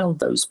be around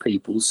those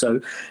people.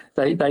 So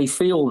they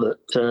feel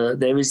that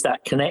there is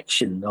that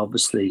connection,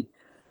 obviously,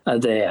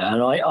 there.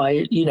 And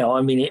I you know,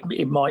 I mean,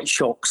 it might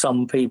shock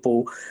some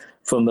people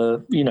from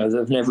you know, that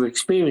have never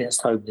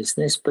experienced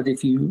homelessness, but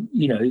if you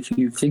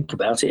think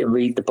about it and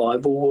read the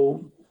Bible,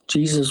 well,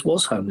 Jesus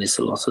was homeless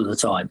a lot of the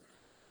time.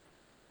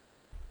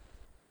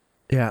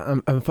 Yeah,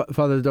 and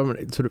Father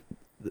Dominic, sort of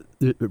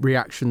the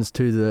reactions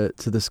to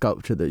the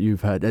sculpture that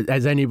you've heard.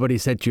 Has anybody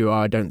said to you, "Oh,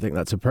 I don't think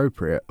that's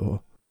appropriate"?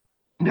 Or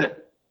no,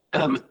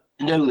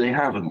 they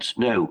haven't.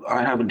 No,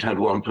 I haven't had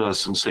one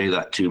person say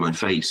that to my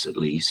face. At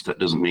least that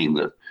doesn't mean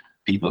that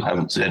people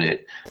haven't said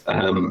it.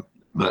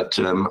 But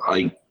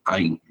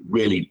I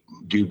really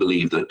do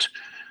believe that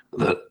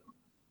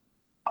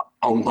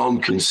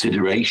on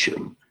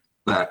consideration,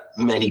 that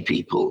many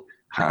people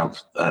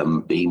have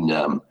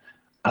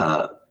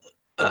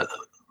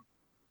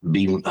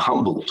been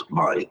humbled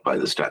by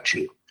the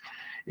statue.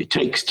 It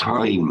takes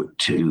time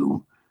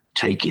to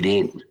take it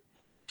in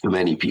for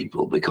many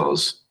people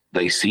because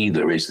they see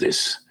there is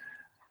this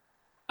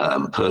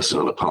person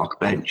on a park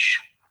bench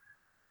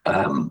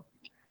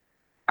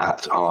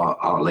at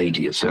Our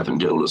Lady of Seven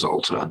Dolors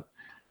altar,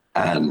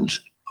 and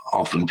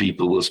often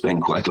people will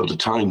spend quite a lot of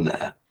time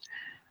there,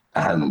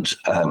 and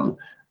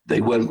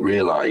they won't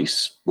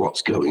realize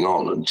what's going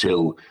on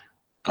until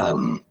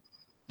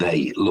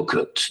they look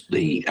at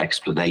the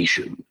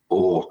explanation,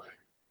 or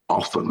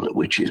often,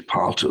 which is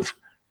part of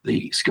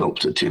the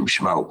sculptor Tim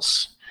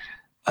Schmaltz's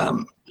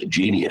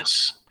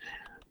genius,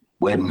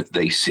 when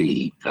they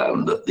see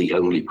that the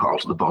only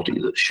part of the body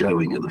that's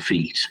showing are the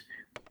feet,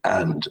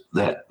 and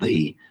that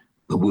the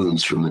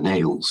wounds from the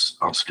nails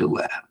are still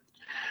there.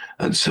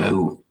 And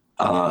so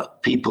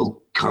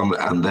people come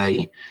and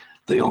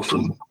they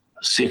often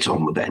sit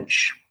on the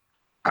bench.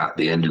 At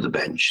the end of the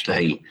bench,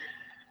 they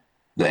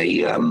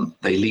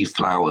leave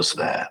flowers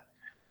there.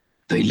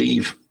 They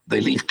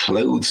leave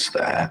clothes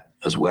there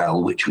as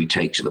well, which we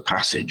take to the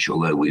passage,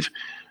 although we've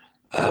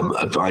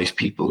advised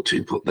people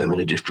to put them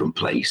in a different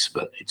place.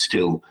 But it's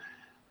still,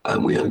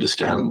 we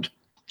understand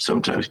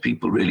sometimes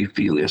people really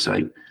feel, yes,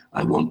 I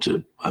want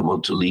to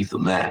leave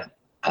them there.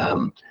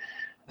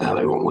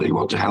 I really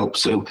want to help.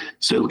 So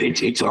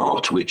it's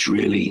art which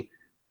really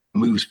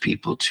moves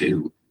people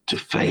to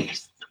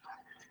faith,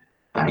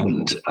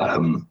 and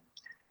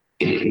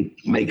it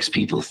makes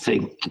people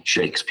think, it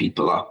shakes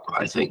people up,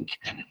 I think,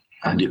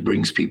 and it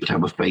brings people to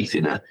have a faith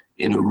in a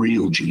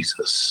real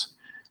Jesus,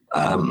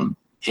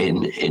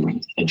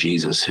 in a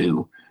Jesus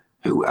who,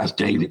 as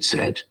David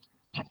said,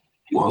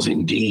 was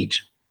indeed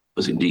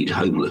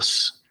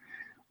homeless,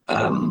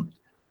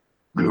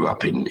 grew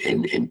up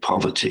in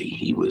poverty.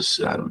 He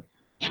was,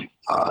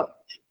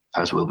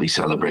 as we'll be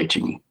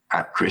celebrating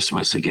at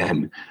Christmas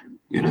again,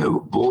 you know,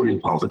 born in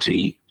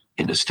poverty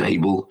in a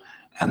stable,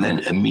 and then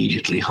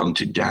immediately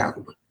hunted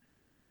down,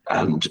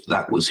 and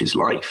that was his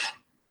life.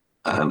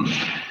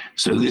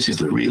 So this is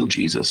the real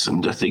Jesus,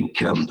 and I think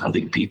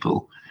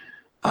people,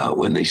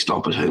 when they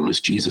stop at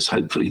homeless Jesus,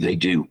 hopefully they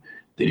do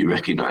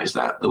recognize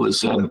that. There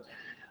was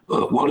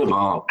one of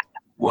our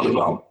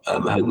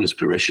homeless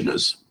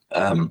parishioners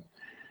a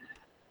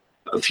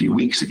few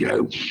weeks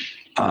ago.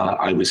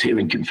 I was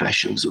hearing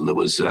confessions, and there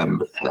was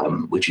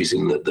which is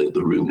in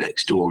the room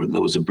next door, and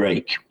there was a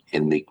break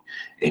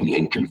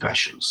in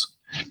confessions.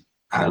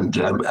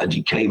 And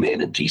he came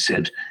in and he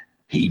said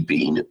he'd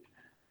been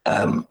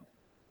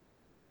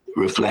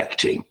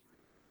reflecting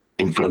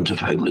in front of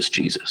homeless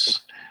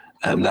Jesus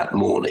that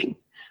morning,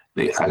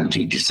 and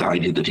he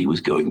decided that he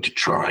was going to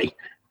try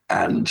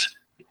and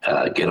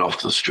get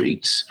off the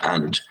streets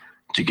and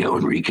to go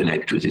and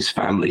reconnect with his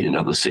family in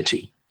another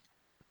city.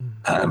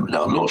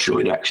 Now, I'm not sure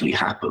it actually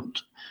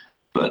happened,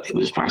 but it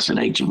was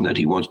fascinating that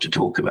he wanted to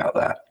talk about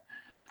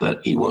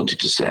that he wanted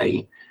to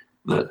say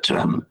that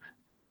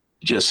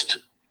just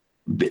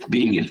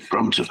being in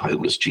front of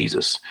homeless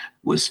Jesus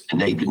was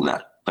enabling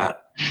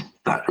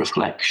that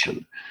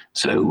reflection.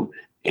 So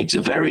it's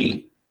a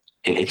very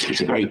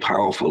it's a very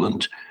powerful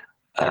and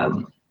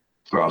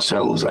for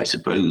ourselves, I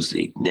suppose,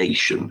 the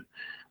Ignatian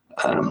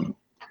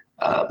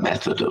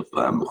method of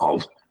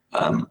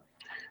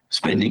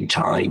spending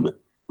time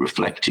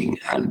reflecting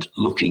and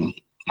looking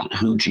at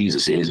who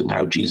Jesus is and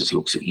how Jesus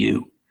looks at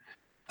you,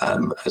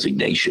 as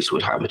Ignatius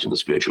would have it in the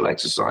spiritual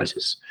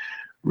exercises,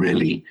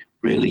 really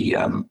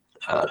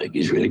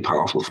is really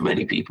powerful for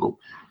many people.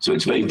 So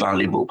it's a very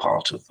valuable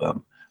part of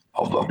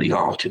the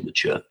art in the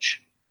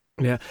church.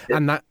 Yeah,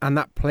 and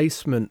that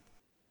placement,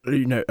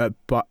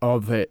 but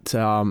of it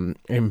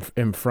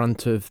in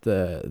front of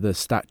the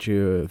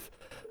statue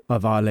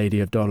of Our Lady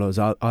of Dolors,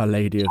 Our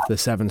Lady of the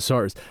Seven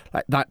Sorrows,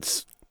 like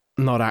that's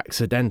not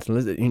accidental,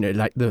 is it?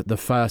 Like the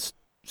first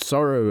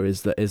sorrow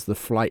is the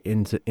flight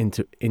into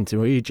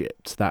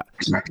Egypt, that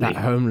Exactly. that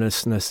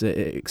homelessness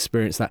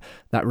experience,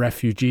 that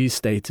refugee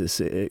status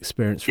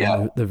experience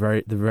from the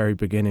very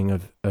beginning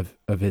of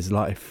his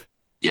life.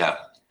 Yeah,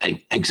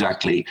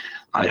 exactly.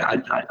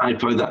 I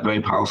find that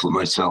very powerful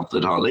myself,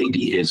 that Our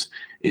Lady is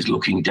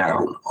looking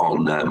down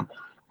on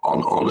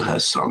her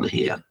son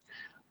here,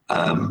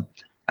 and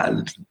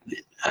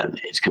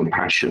it's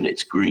compassion,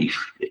 it's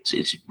grief,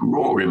 it's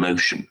raw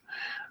emotion.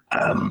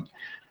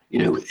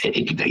 Saint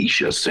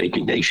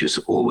Ignatius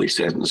always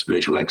says in the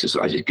spiritual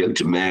exercises, go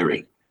to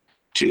Mary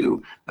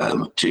to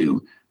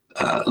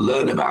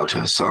learn about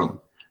her son.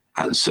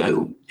 And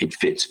so it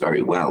fits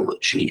very well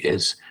that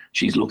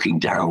she's looking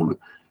down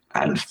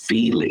and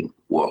feeling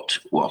what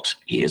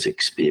he is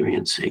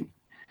experiencing.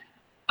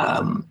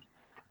 And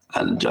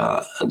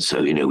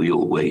so,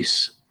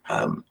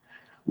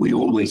 we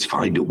always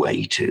find a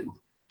way to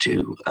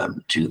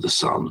the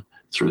son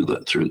through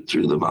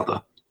the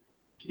mother.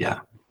 Yeah.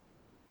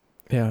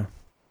 Yeah.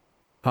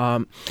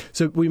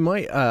 So we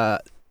might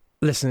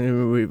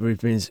listen. We've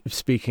been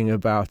speaking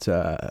about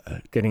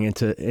getting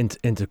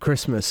into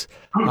Christmas.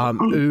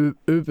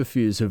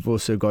 Uberfuse have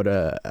also got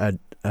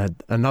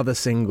another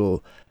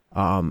single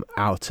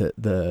out at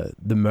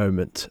the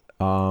moment,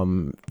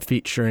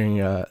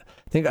 featuring I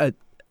think a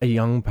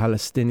young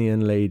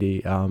Palestinian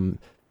lady,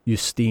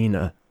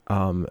 Justina,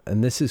 and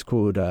this is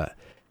called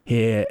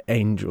 "Hear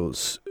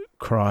Angels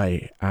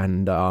Cry,"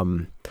 and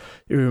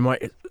we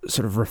might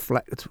sort of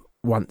reflect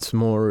once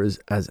more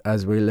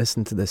as we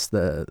listen to this,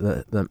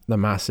 the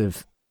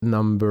massive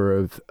number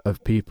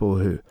of people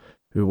who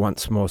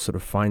once more sort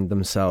of find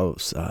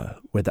themselves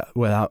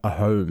without a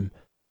home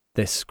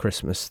this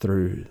Christmas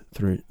through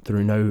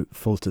no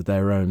fault of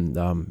their own,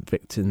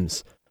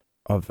 victims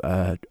of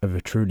a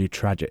truly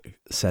tragic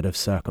set of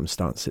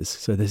circumstances.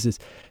 So this is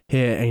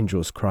 "Hear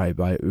Angels Cry"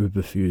 by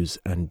Uberfuse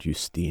and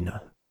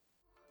Justina.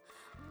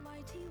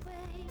 Mighty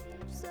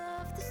waves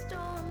of the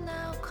storm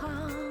now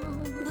calm.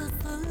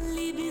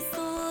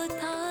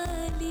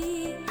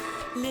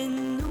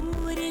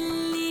 للنور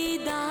اللي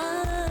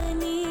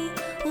دعاني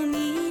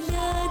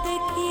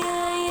وميلادك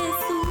يا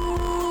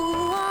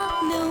يسوع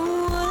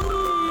نور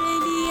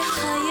لي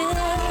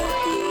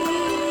حياتي.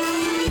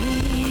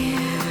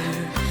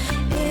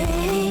 Hear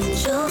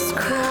angels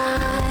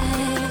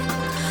cry,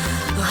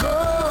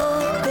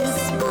 hope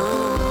is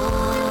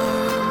born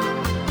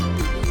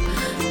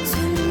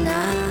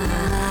tonight.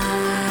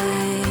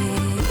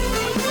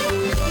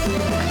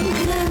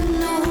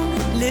 غنوا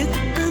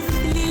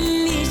للطفل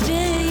اللي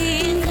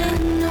جاي،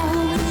 غنوا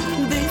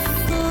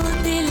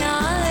بالصوت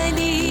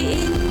العالي،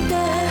 انت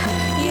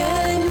يا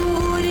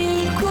نور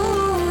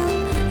الكون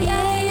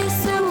يا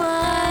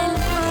يسوع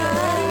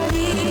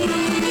الحبيب.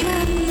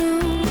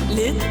 غنوا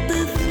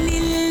للطفل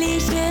اللي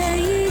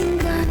جاي،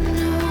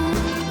 غنوا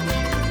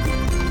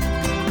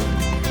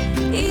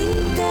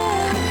انت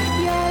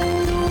يا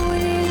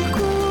نور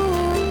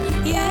الكون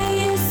يا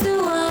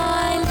يسوع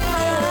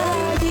الحبيب.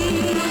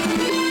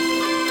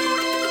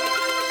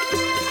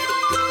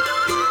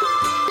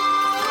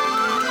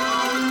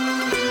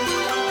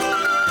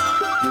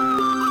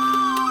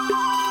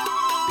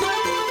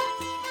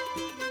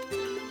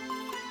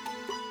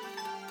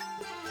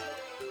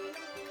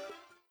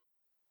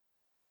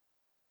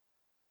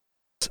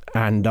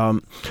 And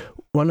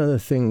one of the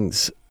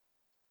things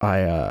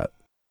I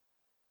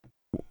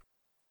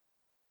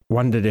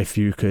wondered if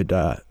you could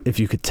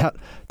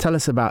tell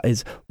us about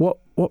is what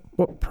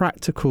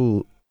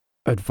practical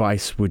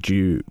advice would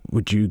you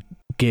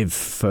give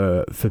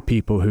for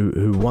people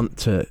who want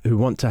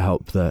to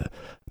help the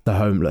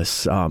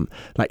homeless?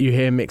 Like, you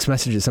hear mixed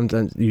messages.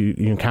 Sometimes you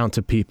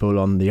encounter people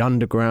on the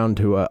underground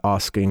who are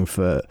asking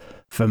for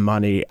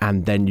money,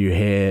 and then you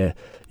hear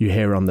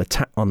on the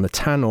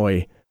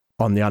tannoy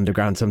on the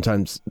underground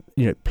sometimes,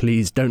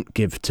 please don't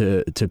give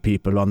to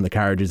people on the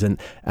carriages, and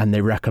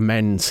they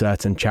recommend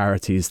certain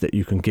charities that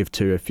you can give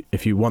to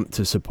if you want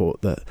to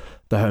support the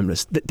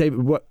homeless.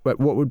 David, what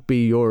would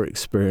be your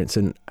experience,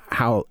 and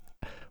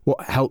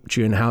what helped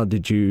you, and how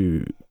did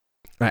you,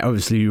 like,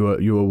 obviously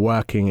you were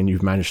working and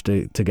you've managed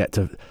to get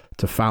to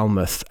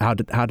Falmouth. How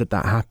did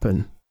that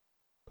happen?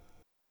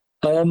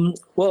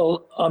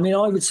 Well, I mean,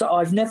 I would say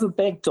I've never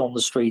begged on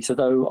the street,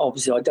 although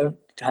obviously I don't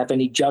have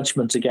any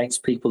judgment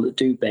against people that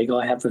do beg.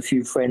 I have a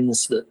few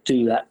friends that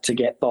do that to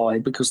get by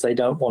because they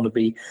don't want to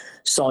be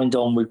signed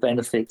on with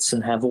benefits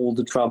and have all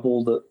the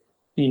trouble that,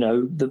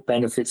 that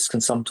benefits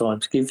can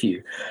sometimes give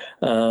you.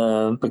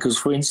 Because,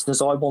 for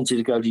instance, I wanted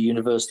to go to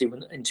university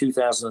in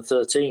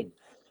 2013,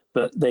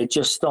 but they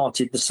just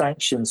started the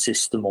sanction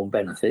system on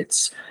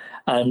benefits.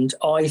 And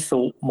I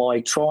thought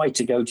my try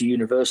to go to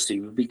university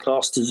would be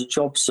classed as a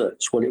job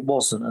search. Well, it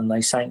wasn't, and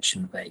they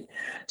sanctioned me.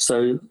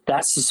 So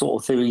that's the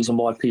sort of the reason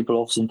why people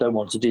often don't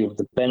want to deal with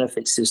the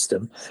benefit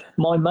system.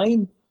 My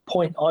main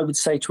point I would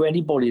say to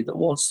anybody that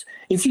wants,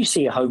 if you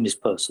see a homeless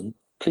person,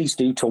 please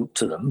do talk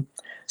to them.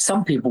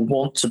 Some people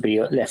want to be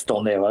left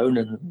on their own,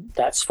 and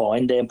that's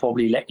fine. They'll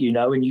probably let you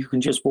know, and you can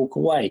just walk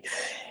away.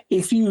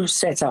 If you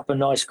set up a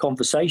nice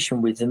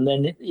conversation with them,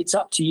 then it's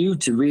up to you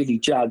to really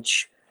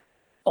judge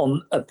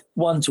on a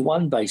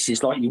one-to-one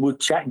basis, like you would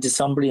chatting to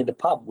somebody in the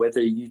pub,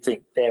 whether you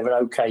think they're an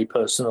okay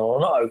person or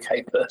not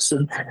okay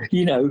person,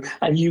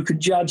 and you can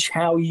judge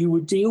how you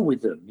would deal with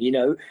them.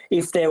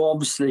 If they're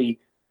obviously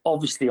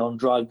on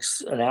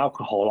drugs and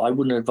alcohol, I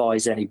wouldn't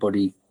advise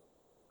anybody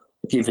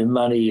giving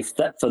money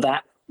for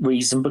that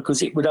reason,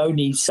 because it would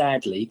only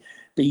sadly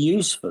be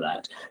used for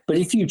that. But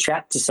if you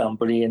chat to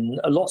somebody, and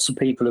lots of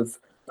people have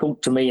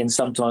talked to me and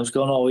sometimes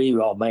gone, "Oh, here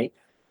you are, mate,"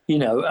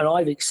 and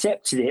I've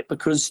accepted it,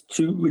 because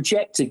to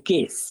reject a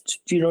gift,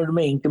 do you know what I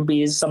mean, can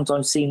be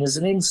sometimes seen as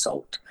an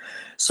insult.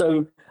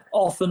 So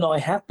often I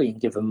have been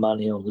given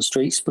money on the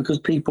streets because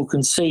people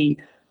can see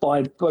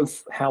by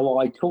both how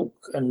I talk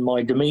and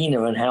my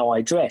demeanour and how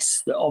I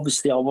dress that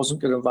obviously I wasn't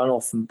going to run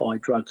off and buy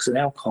drugs and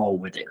alcohol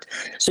with it.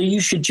 So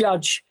you should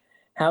judge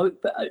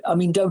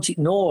don't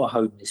ignore a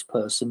homeless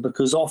person,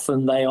 because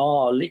often they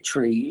are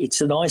literally,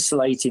 it's an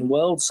isolating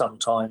world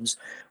sometimes,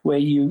 where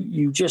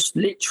you just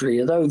literally,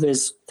 although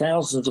there's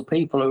thousands of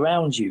people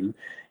around you,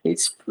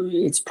 it's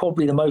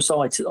probably the most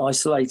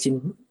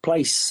isolating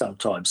place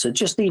sometimes. So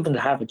just even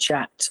to have a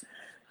chat,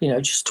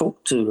 just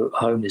talk to a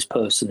homeless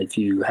person if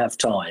you have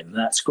time.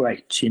 That's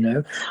great.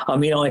 I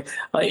mean,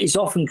 it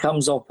often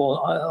comes up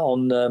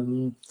on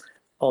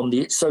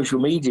the social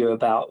media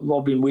about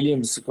Robin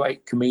Williams, the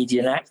great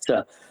comedian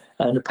actor,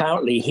 and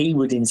apparently he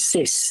would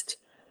insist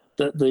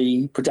that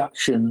the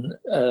production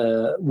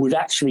would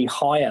actually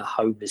hire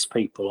homeless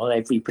people on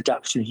every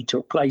production he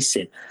took place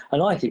in,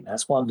 and I think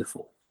that's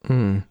wonderful.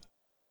 And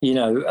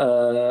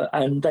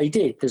they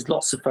did. There's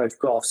lots of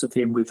photographs of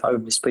him with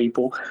homeless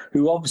people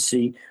who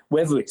obviously,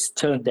 whether it's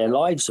turned their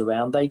lives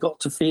around, they got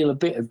to feel a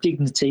bit of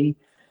dignity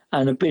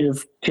and a bit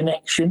of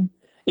connection,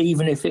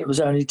 even if it was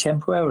only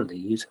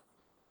temporarily.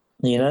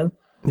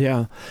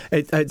 Yeah,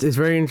 it's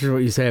very interesting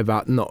what you say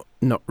about not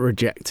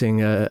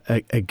rejecting a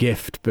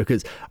gift,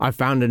 because I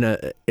found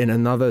in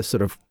another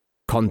sort of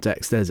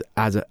context as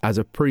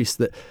a priest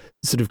that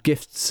sort of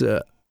gifts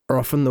are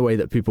often the way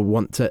that people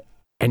want to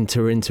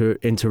enter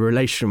into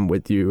relation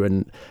with you.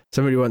 And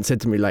somebody once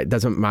said to me, like, it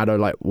doesn't matter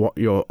like what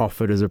you're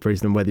offered as a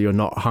priest and whether you're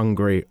not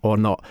hungry or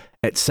not,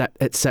 accept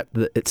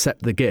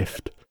the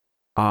gift.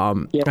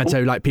 And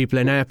so like people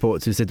in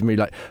airports who said to me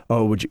like,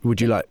 "Oh, would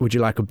you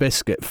like a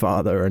biscuit,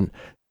 Father?" And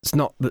it's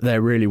not that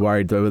they're really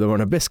worried whether they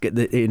want a biscuit.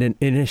 That it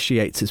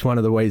initiates. It's one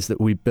of the ways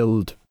that we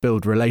build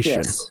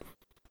relation.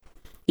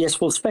 Yes.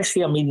 Well,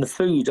 especially, I mean, the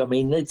food. I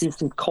mean, this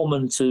is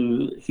common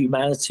to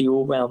humanity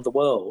all around the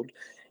world.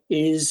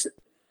 Is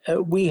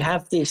we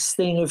have this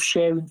thing of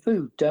sharing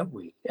food, don't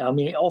we? I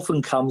mean, it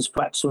often comes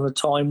perhaps from a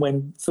time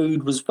when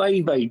food was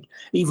very, very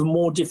even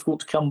more difficult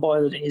to come by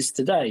than it is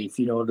today, if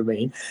you know what I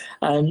mean.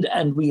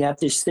 And we have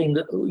this thing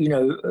that,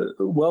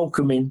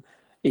 welcoming,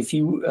 if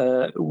you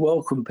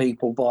welcome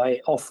people by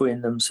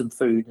offering them some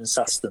food and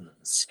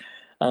sustenance.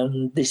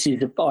 And this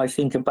is, I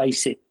think, a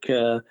basic,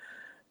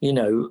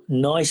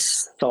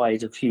 nice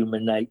side of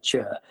human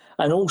nature.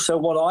 And also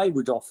what I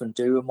would often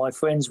do, and my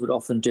friends would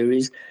often do,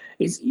 is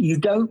you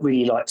don't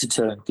really like to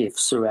turn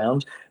gifts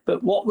around.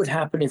 But what would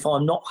happen if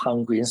I'm not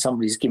hungry and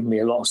somebody's given me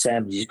a lot of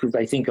sandwiches because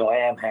they think I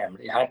am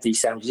hungry, I have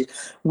these sandwiches?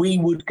 We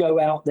would go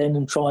out then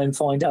and try and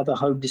find other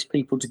homeless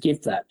people to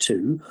give that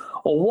to.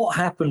 Or what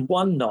happened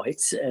one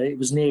night, it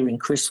was nearing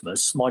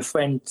Christmas, my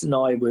friend and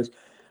I was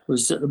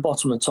at the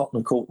bottom of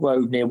Tottenham Court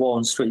Road near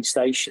Warren Street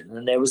Station,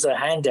 and there was a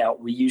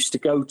handout we used to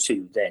go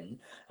to then,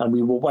 and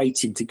we were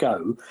waiting to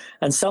go,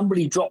 and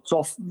somebody dropped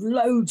off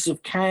loads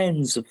of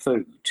cans of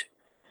food,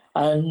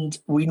 and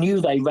we knew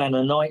they ran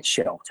a night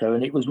shelter,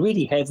 and it was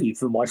really heavy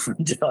for my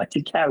friend and I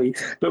to carry,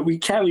 but we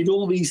carried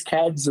all these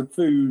cans of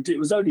food. It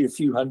was only a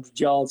few hundred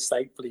yards,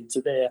 thankfully,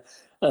 to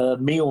their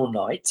meal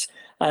night,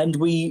 and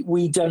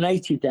we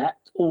donated that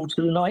all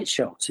to the night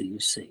shelter, you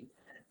see,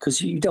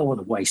 because you don't want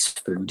to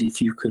waste food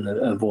if you can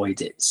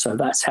avoid it. So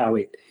that's how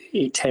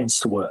it tends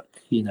to work,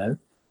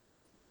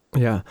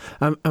 Yeah.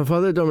 And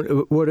Father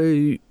Dominic, what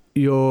are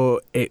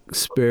your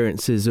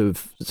experiences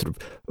of sort of,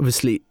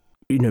 obviously,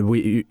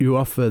 you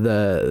offer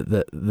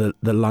the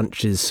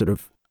lunches sort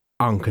of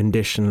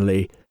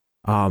unconditionally,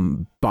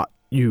 but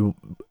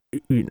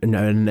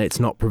and it's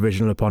not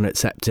provisional upon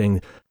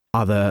accepting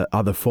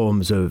other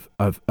forms of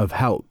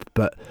help,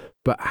 but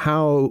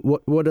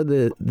what are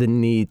the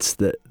needs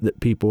that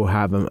people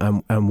have,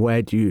 and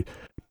where do you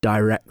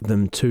direct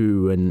them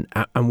to,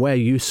 and where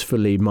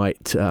usefully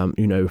might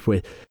if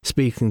we're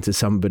speaking to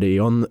somebody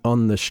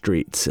on the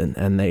streets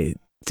and they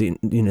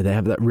they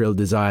have that real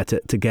desire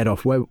to get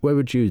off, where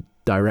would you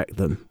direct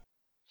them?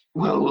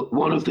 Well,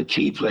 one of the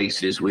key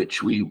places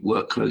which we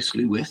work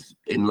closely with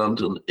in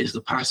London is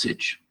the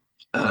Passage,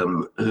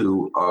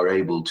 who are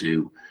able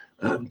to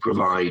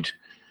provide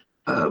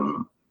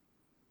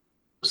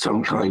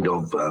some kind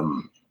of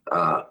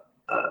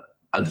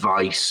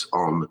advice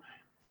on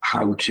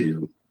how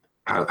to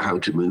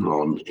move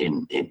on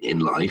in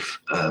life.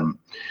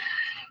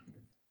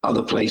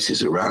 Other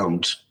places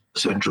around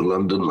central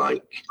London,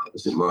 like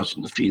St Martin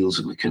in the Fields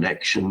and the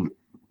Connection,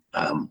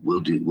 will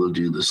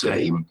do the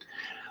same.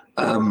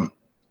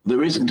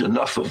 There isn't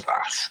enough of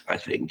that. I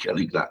think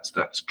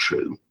that's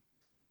true.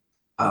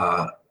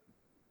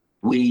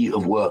 We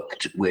have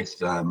worked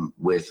with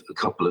a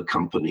couple of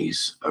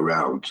companies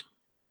around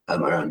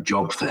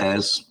job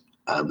fairs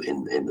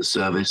in the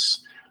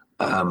service,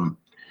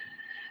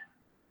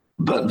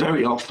 but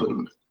very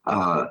often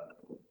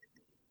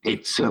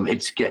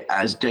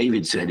as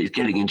David said, it's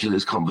getting into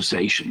those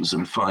conversations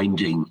and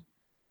finding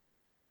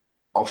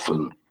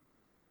often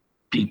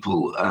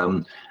people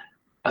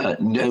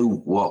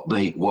know what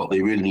they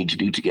really need to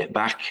do to get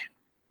back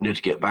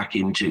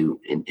into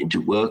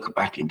work,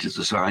 back into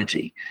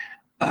society.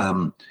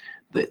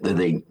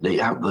 They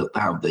have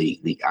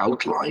the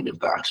outline of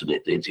that, and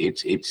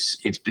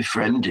it's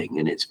befriending,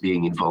 and it's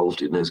being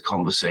involved in those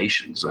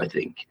conversations. I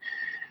think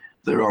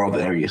there are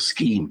various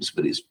schemes,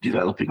 but it's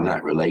developing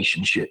that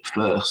relationship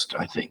first.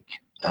 I think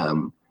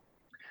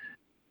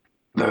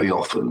very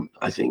often,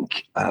 I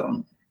think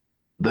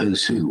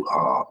those who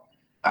are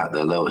at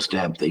their lowest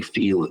ebb, they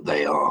feel that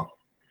they are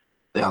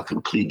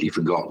completely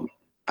forgotten,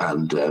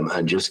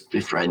 and just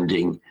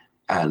befriending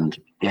and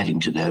getting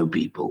to know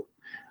people.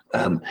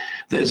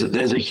 There's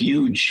a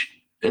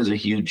huge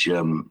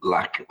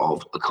lack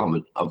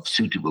of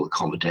suitable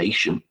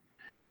accommodation.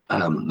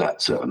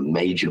 That's a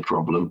major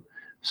problem.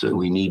 So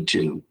we need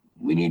to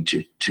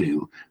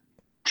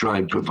try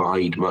and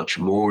provide much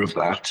more of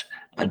that,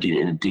 and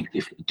in a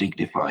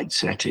dignified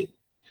setting.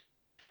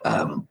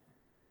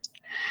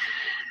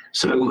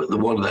 So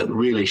one of the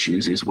real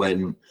issues is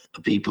when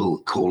people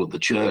call at the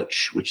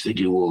church, which they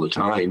do all the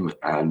time,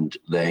 and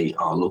they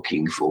are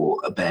looking for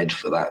a bed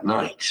for that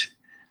night.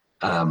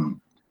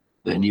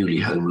 They're newly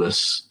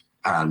homeless,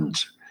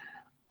 and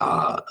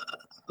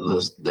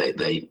there's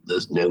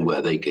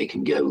nowhere they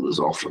can go. There's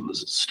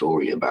a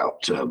story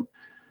about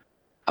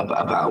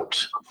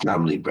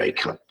family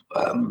breakup,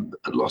 and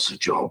loss of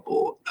job,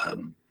 or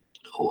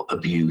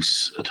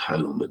abuse at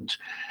home,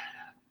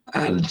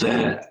 and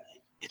there.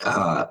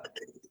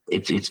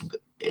 It's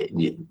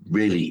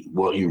really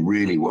what you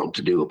really want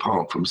to do,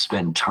 apart from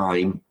spend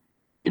time,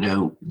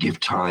 give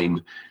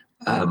time,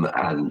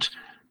 and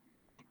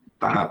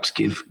perhaps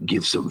give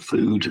some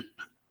food,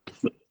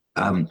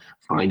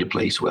 find a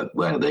place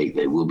where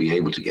they will be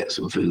able to get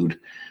some food.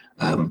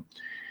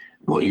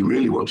 What you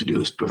really want to do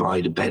is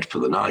provide a bed for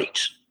the night.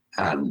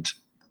 And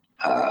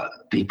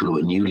people who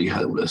are newly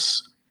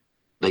homeless,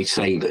 they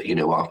say that,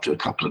 after a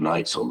couple of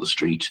nights on the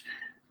street,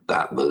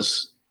 that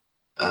was,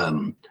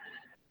 and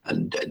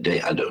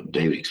I don't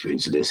David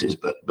experienced this is,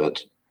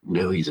 but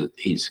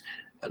he's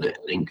an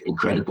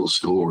incredible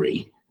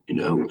story,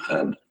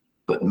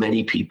 but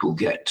many people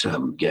get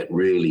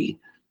really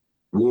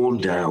worn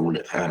down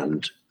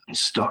and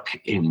stuck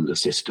in the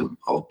system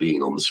of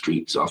being on the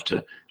streets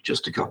after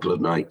just a couple of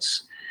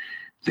nights.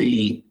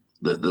 If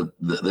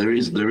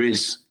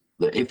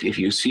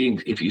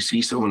you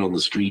see someone on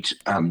the street,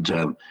 and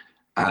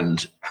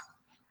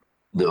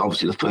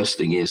obviously the first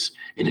thing is,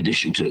 in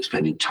addition to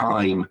spending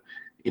time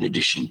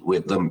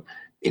with them,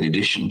 in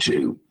addition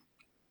to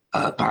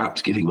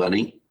perhaps giving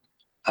money,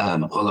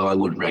 although I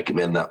wouldn't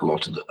recommend that a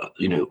lot of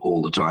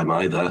all the time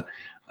either,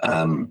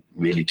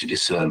 really to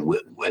discern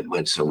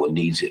when someone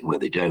needs it and when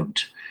they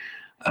don't.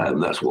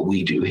 That's what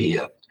we do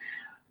here.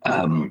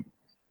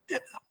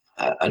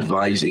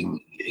 Advising,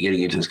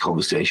 getting into those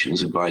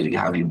conversations, advising,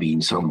 have you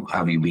been to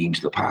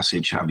the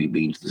Passage? Have you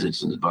been to the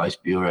Citizens Advice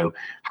Bureau?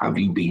 Have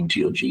you been to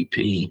your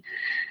GP?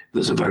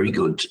 There's a very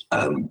good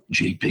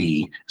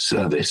GP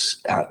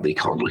service at the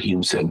Condell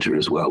Hume Centre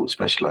as well, which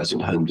specialises in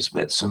homeless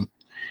medicine.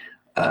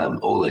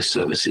 All those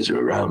services are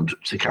around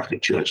the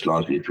Catholic Church,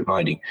 largely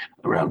providing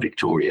around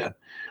Victoria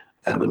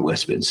and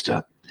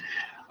Westminster.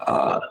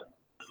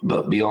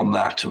 But beyond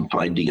that, and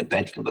finding a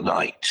bed for the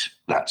night,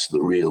 that's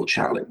the real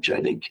challenge. I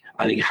think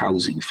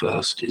housing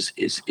first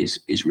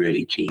is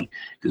really key,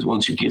 because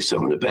once you give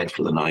someone a bed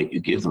for the night, you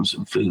give them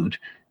some food,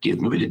 give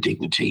them a bit of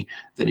dignity,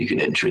 then you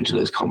can enter into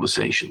those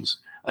conversations.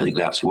 I think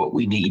that's what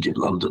we need in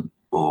London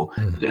more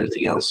than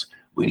anything else.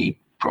 We need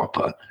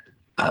proper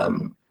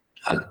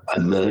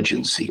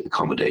emergency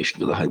accommodation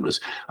for the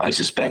homeless. I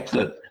suspect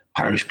that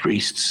parish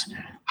priests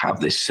have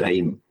this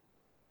same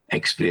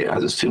experience,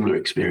 has a similar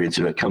experience,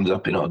 and it comes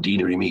up in our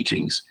deanery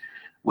meetings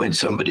when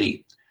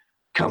somebody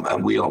come,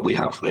 and we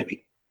have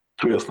maybe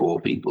 3 or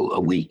 4 people a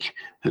week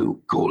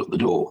who call at the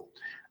door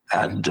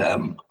and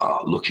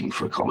are looking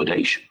for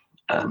accommodation.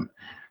 And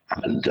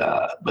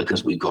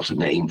because we've got a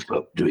name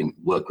for doing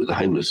work with the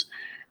homeless,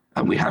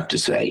 and we have to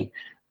say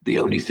the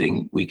only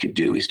thing we could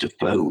do is to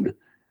phone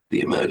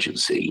the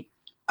emergency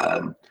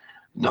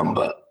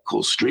number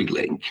called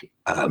StreetLink,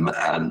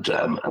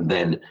 and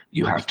then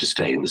you have to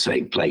stay in the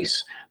same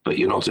place, but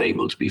you're not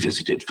able to be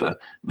visited for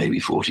maybe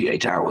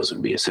 48 hours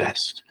and be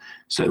assessed.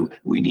 So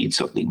we need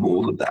something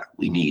more than that.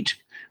 We need,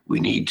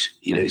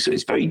 so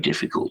it's very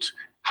difficult.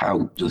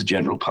 How does the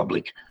general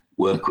public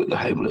work with the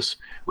homeless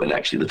when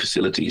actually the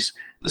facilities,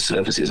 the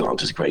services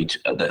aren't as great?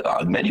 They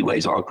in many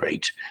ways are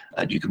great,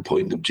 and you can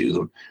point them to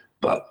them,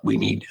 but we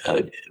need,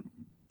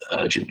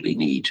 urgently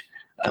need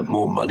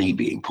more money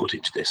being put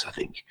into this, I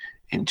think,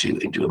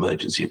 into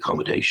emergency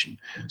accommodation.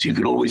 So you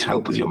can always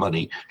help with your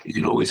money, you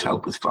can always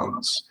help with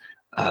funds,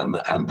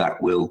 and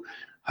that will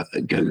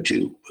go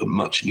to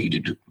much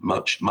needed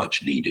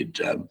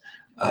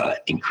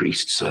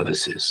increased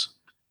services.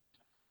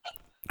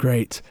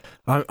 Great.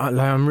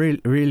 I'm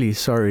really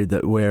sorry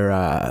that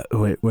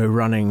we're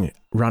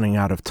running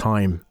out of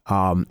time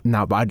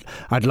now, but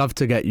I'd love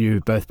to get you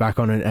both back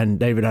on, and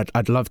David,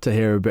 I'd love to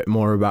hear a bit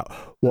more about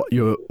what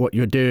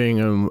you're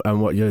doing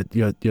and what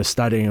you're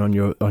studying on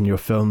your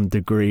film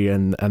degree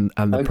and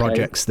the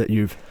projects that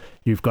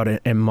you've got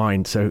in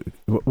mind. So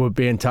we'll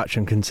be in touch,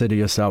 and consider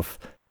yourself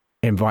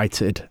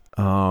invited.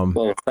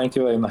 Well, thank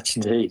you very much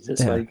indeed.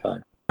 That's very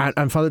kind.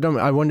 And Father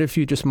Dominic, I wonder if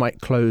you just might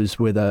close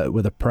with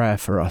a prayer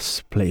for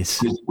us, please.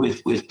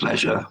 With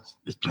pleasure,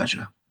 with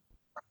pleasure.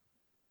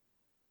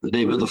 In the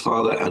name of the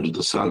Father, and of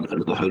the Son, and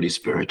of the Holy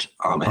Spirit.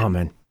 Amen.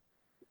 Amen.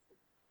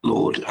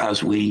 Lord,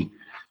 as we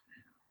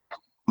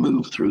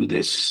move through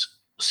this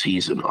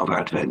season of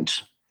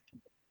Advent,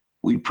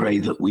 we pray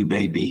that we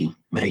may be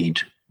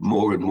made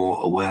more and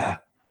more aware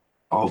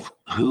of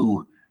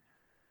who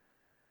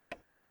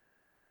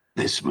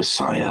this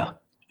Messiah,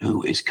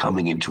 who is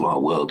coming into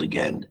our world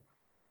again,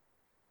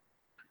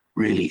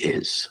 really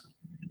is,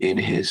 in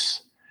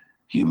his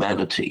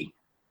humanity,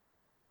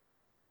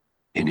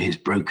 in his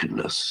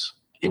brokenness,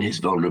 in his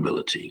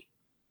vulnerability.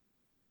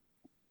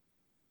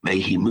 May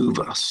he move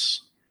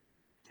us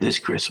this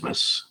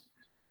Christmas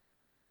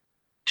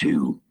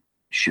to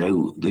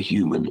show the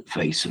human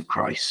face of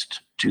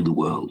Christ to the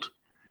world,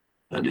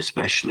 and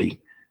especially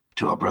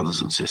to our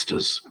brothers and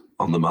sisters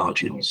on the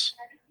margins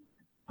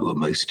who are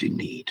most in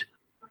need.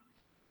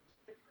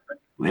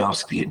 We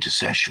ask the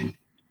intercession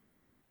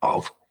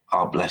of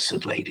our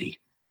Blessed Lady,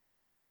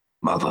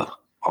 Mother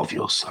of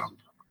your Son.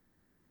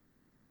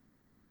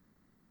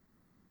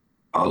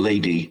 Our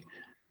Lady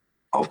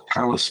of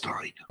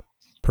Palestine,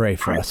 pray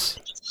for us.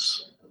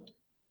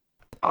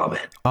 Amen.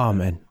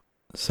 Amen.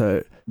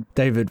 So,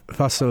 David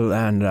Fussell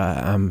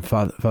and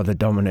Father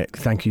Dominic,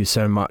 thank you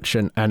so much.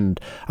 And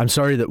I'm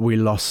sorry that we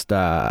lost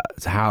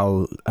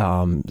Hal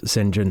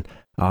St. John,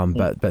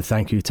 but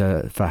thank you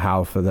for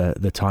Hal for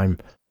the time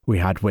we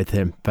had with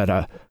him.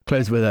 But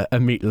close with a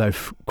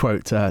Meatloaf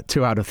quote: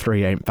 2 out of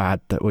 3 ain't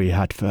bad, that we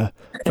had for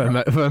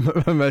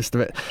most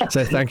of it.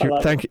 So thank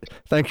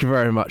you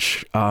very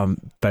much,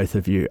 both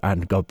of you,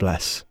 and God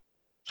bless.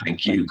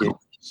 Thank you.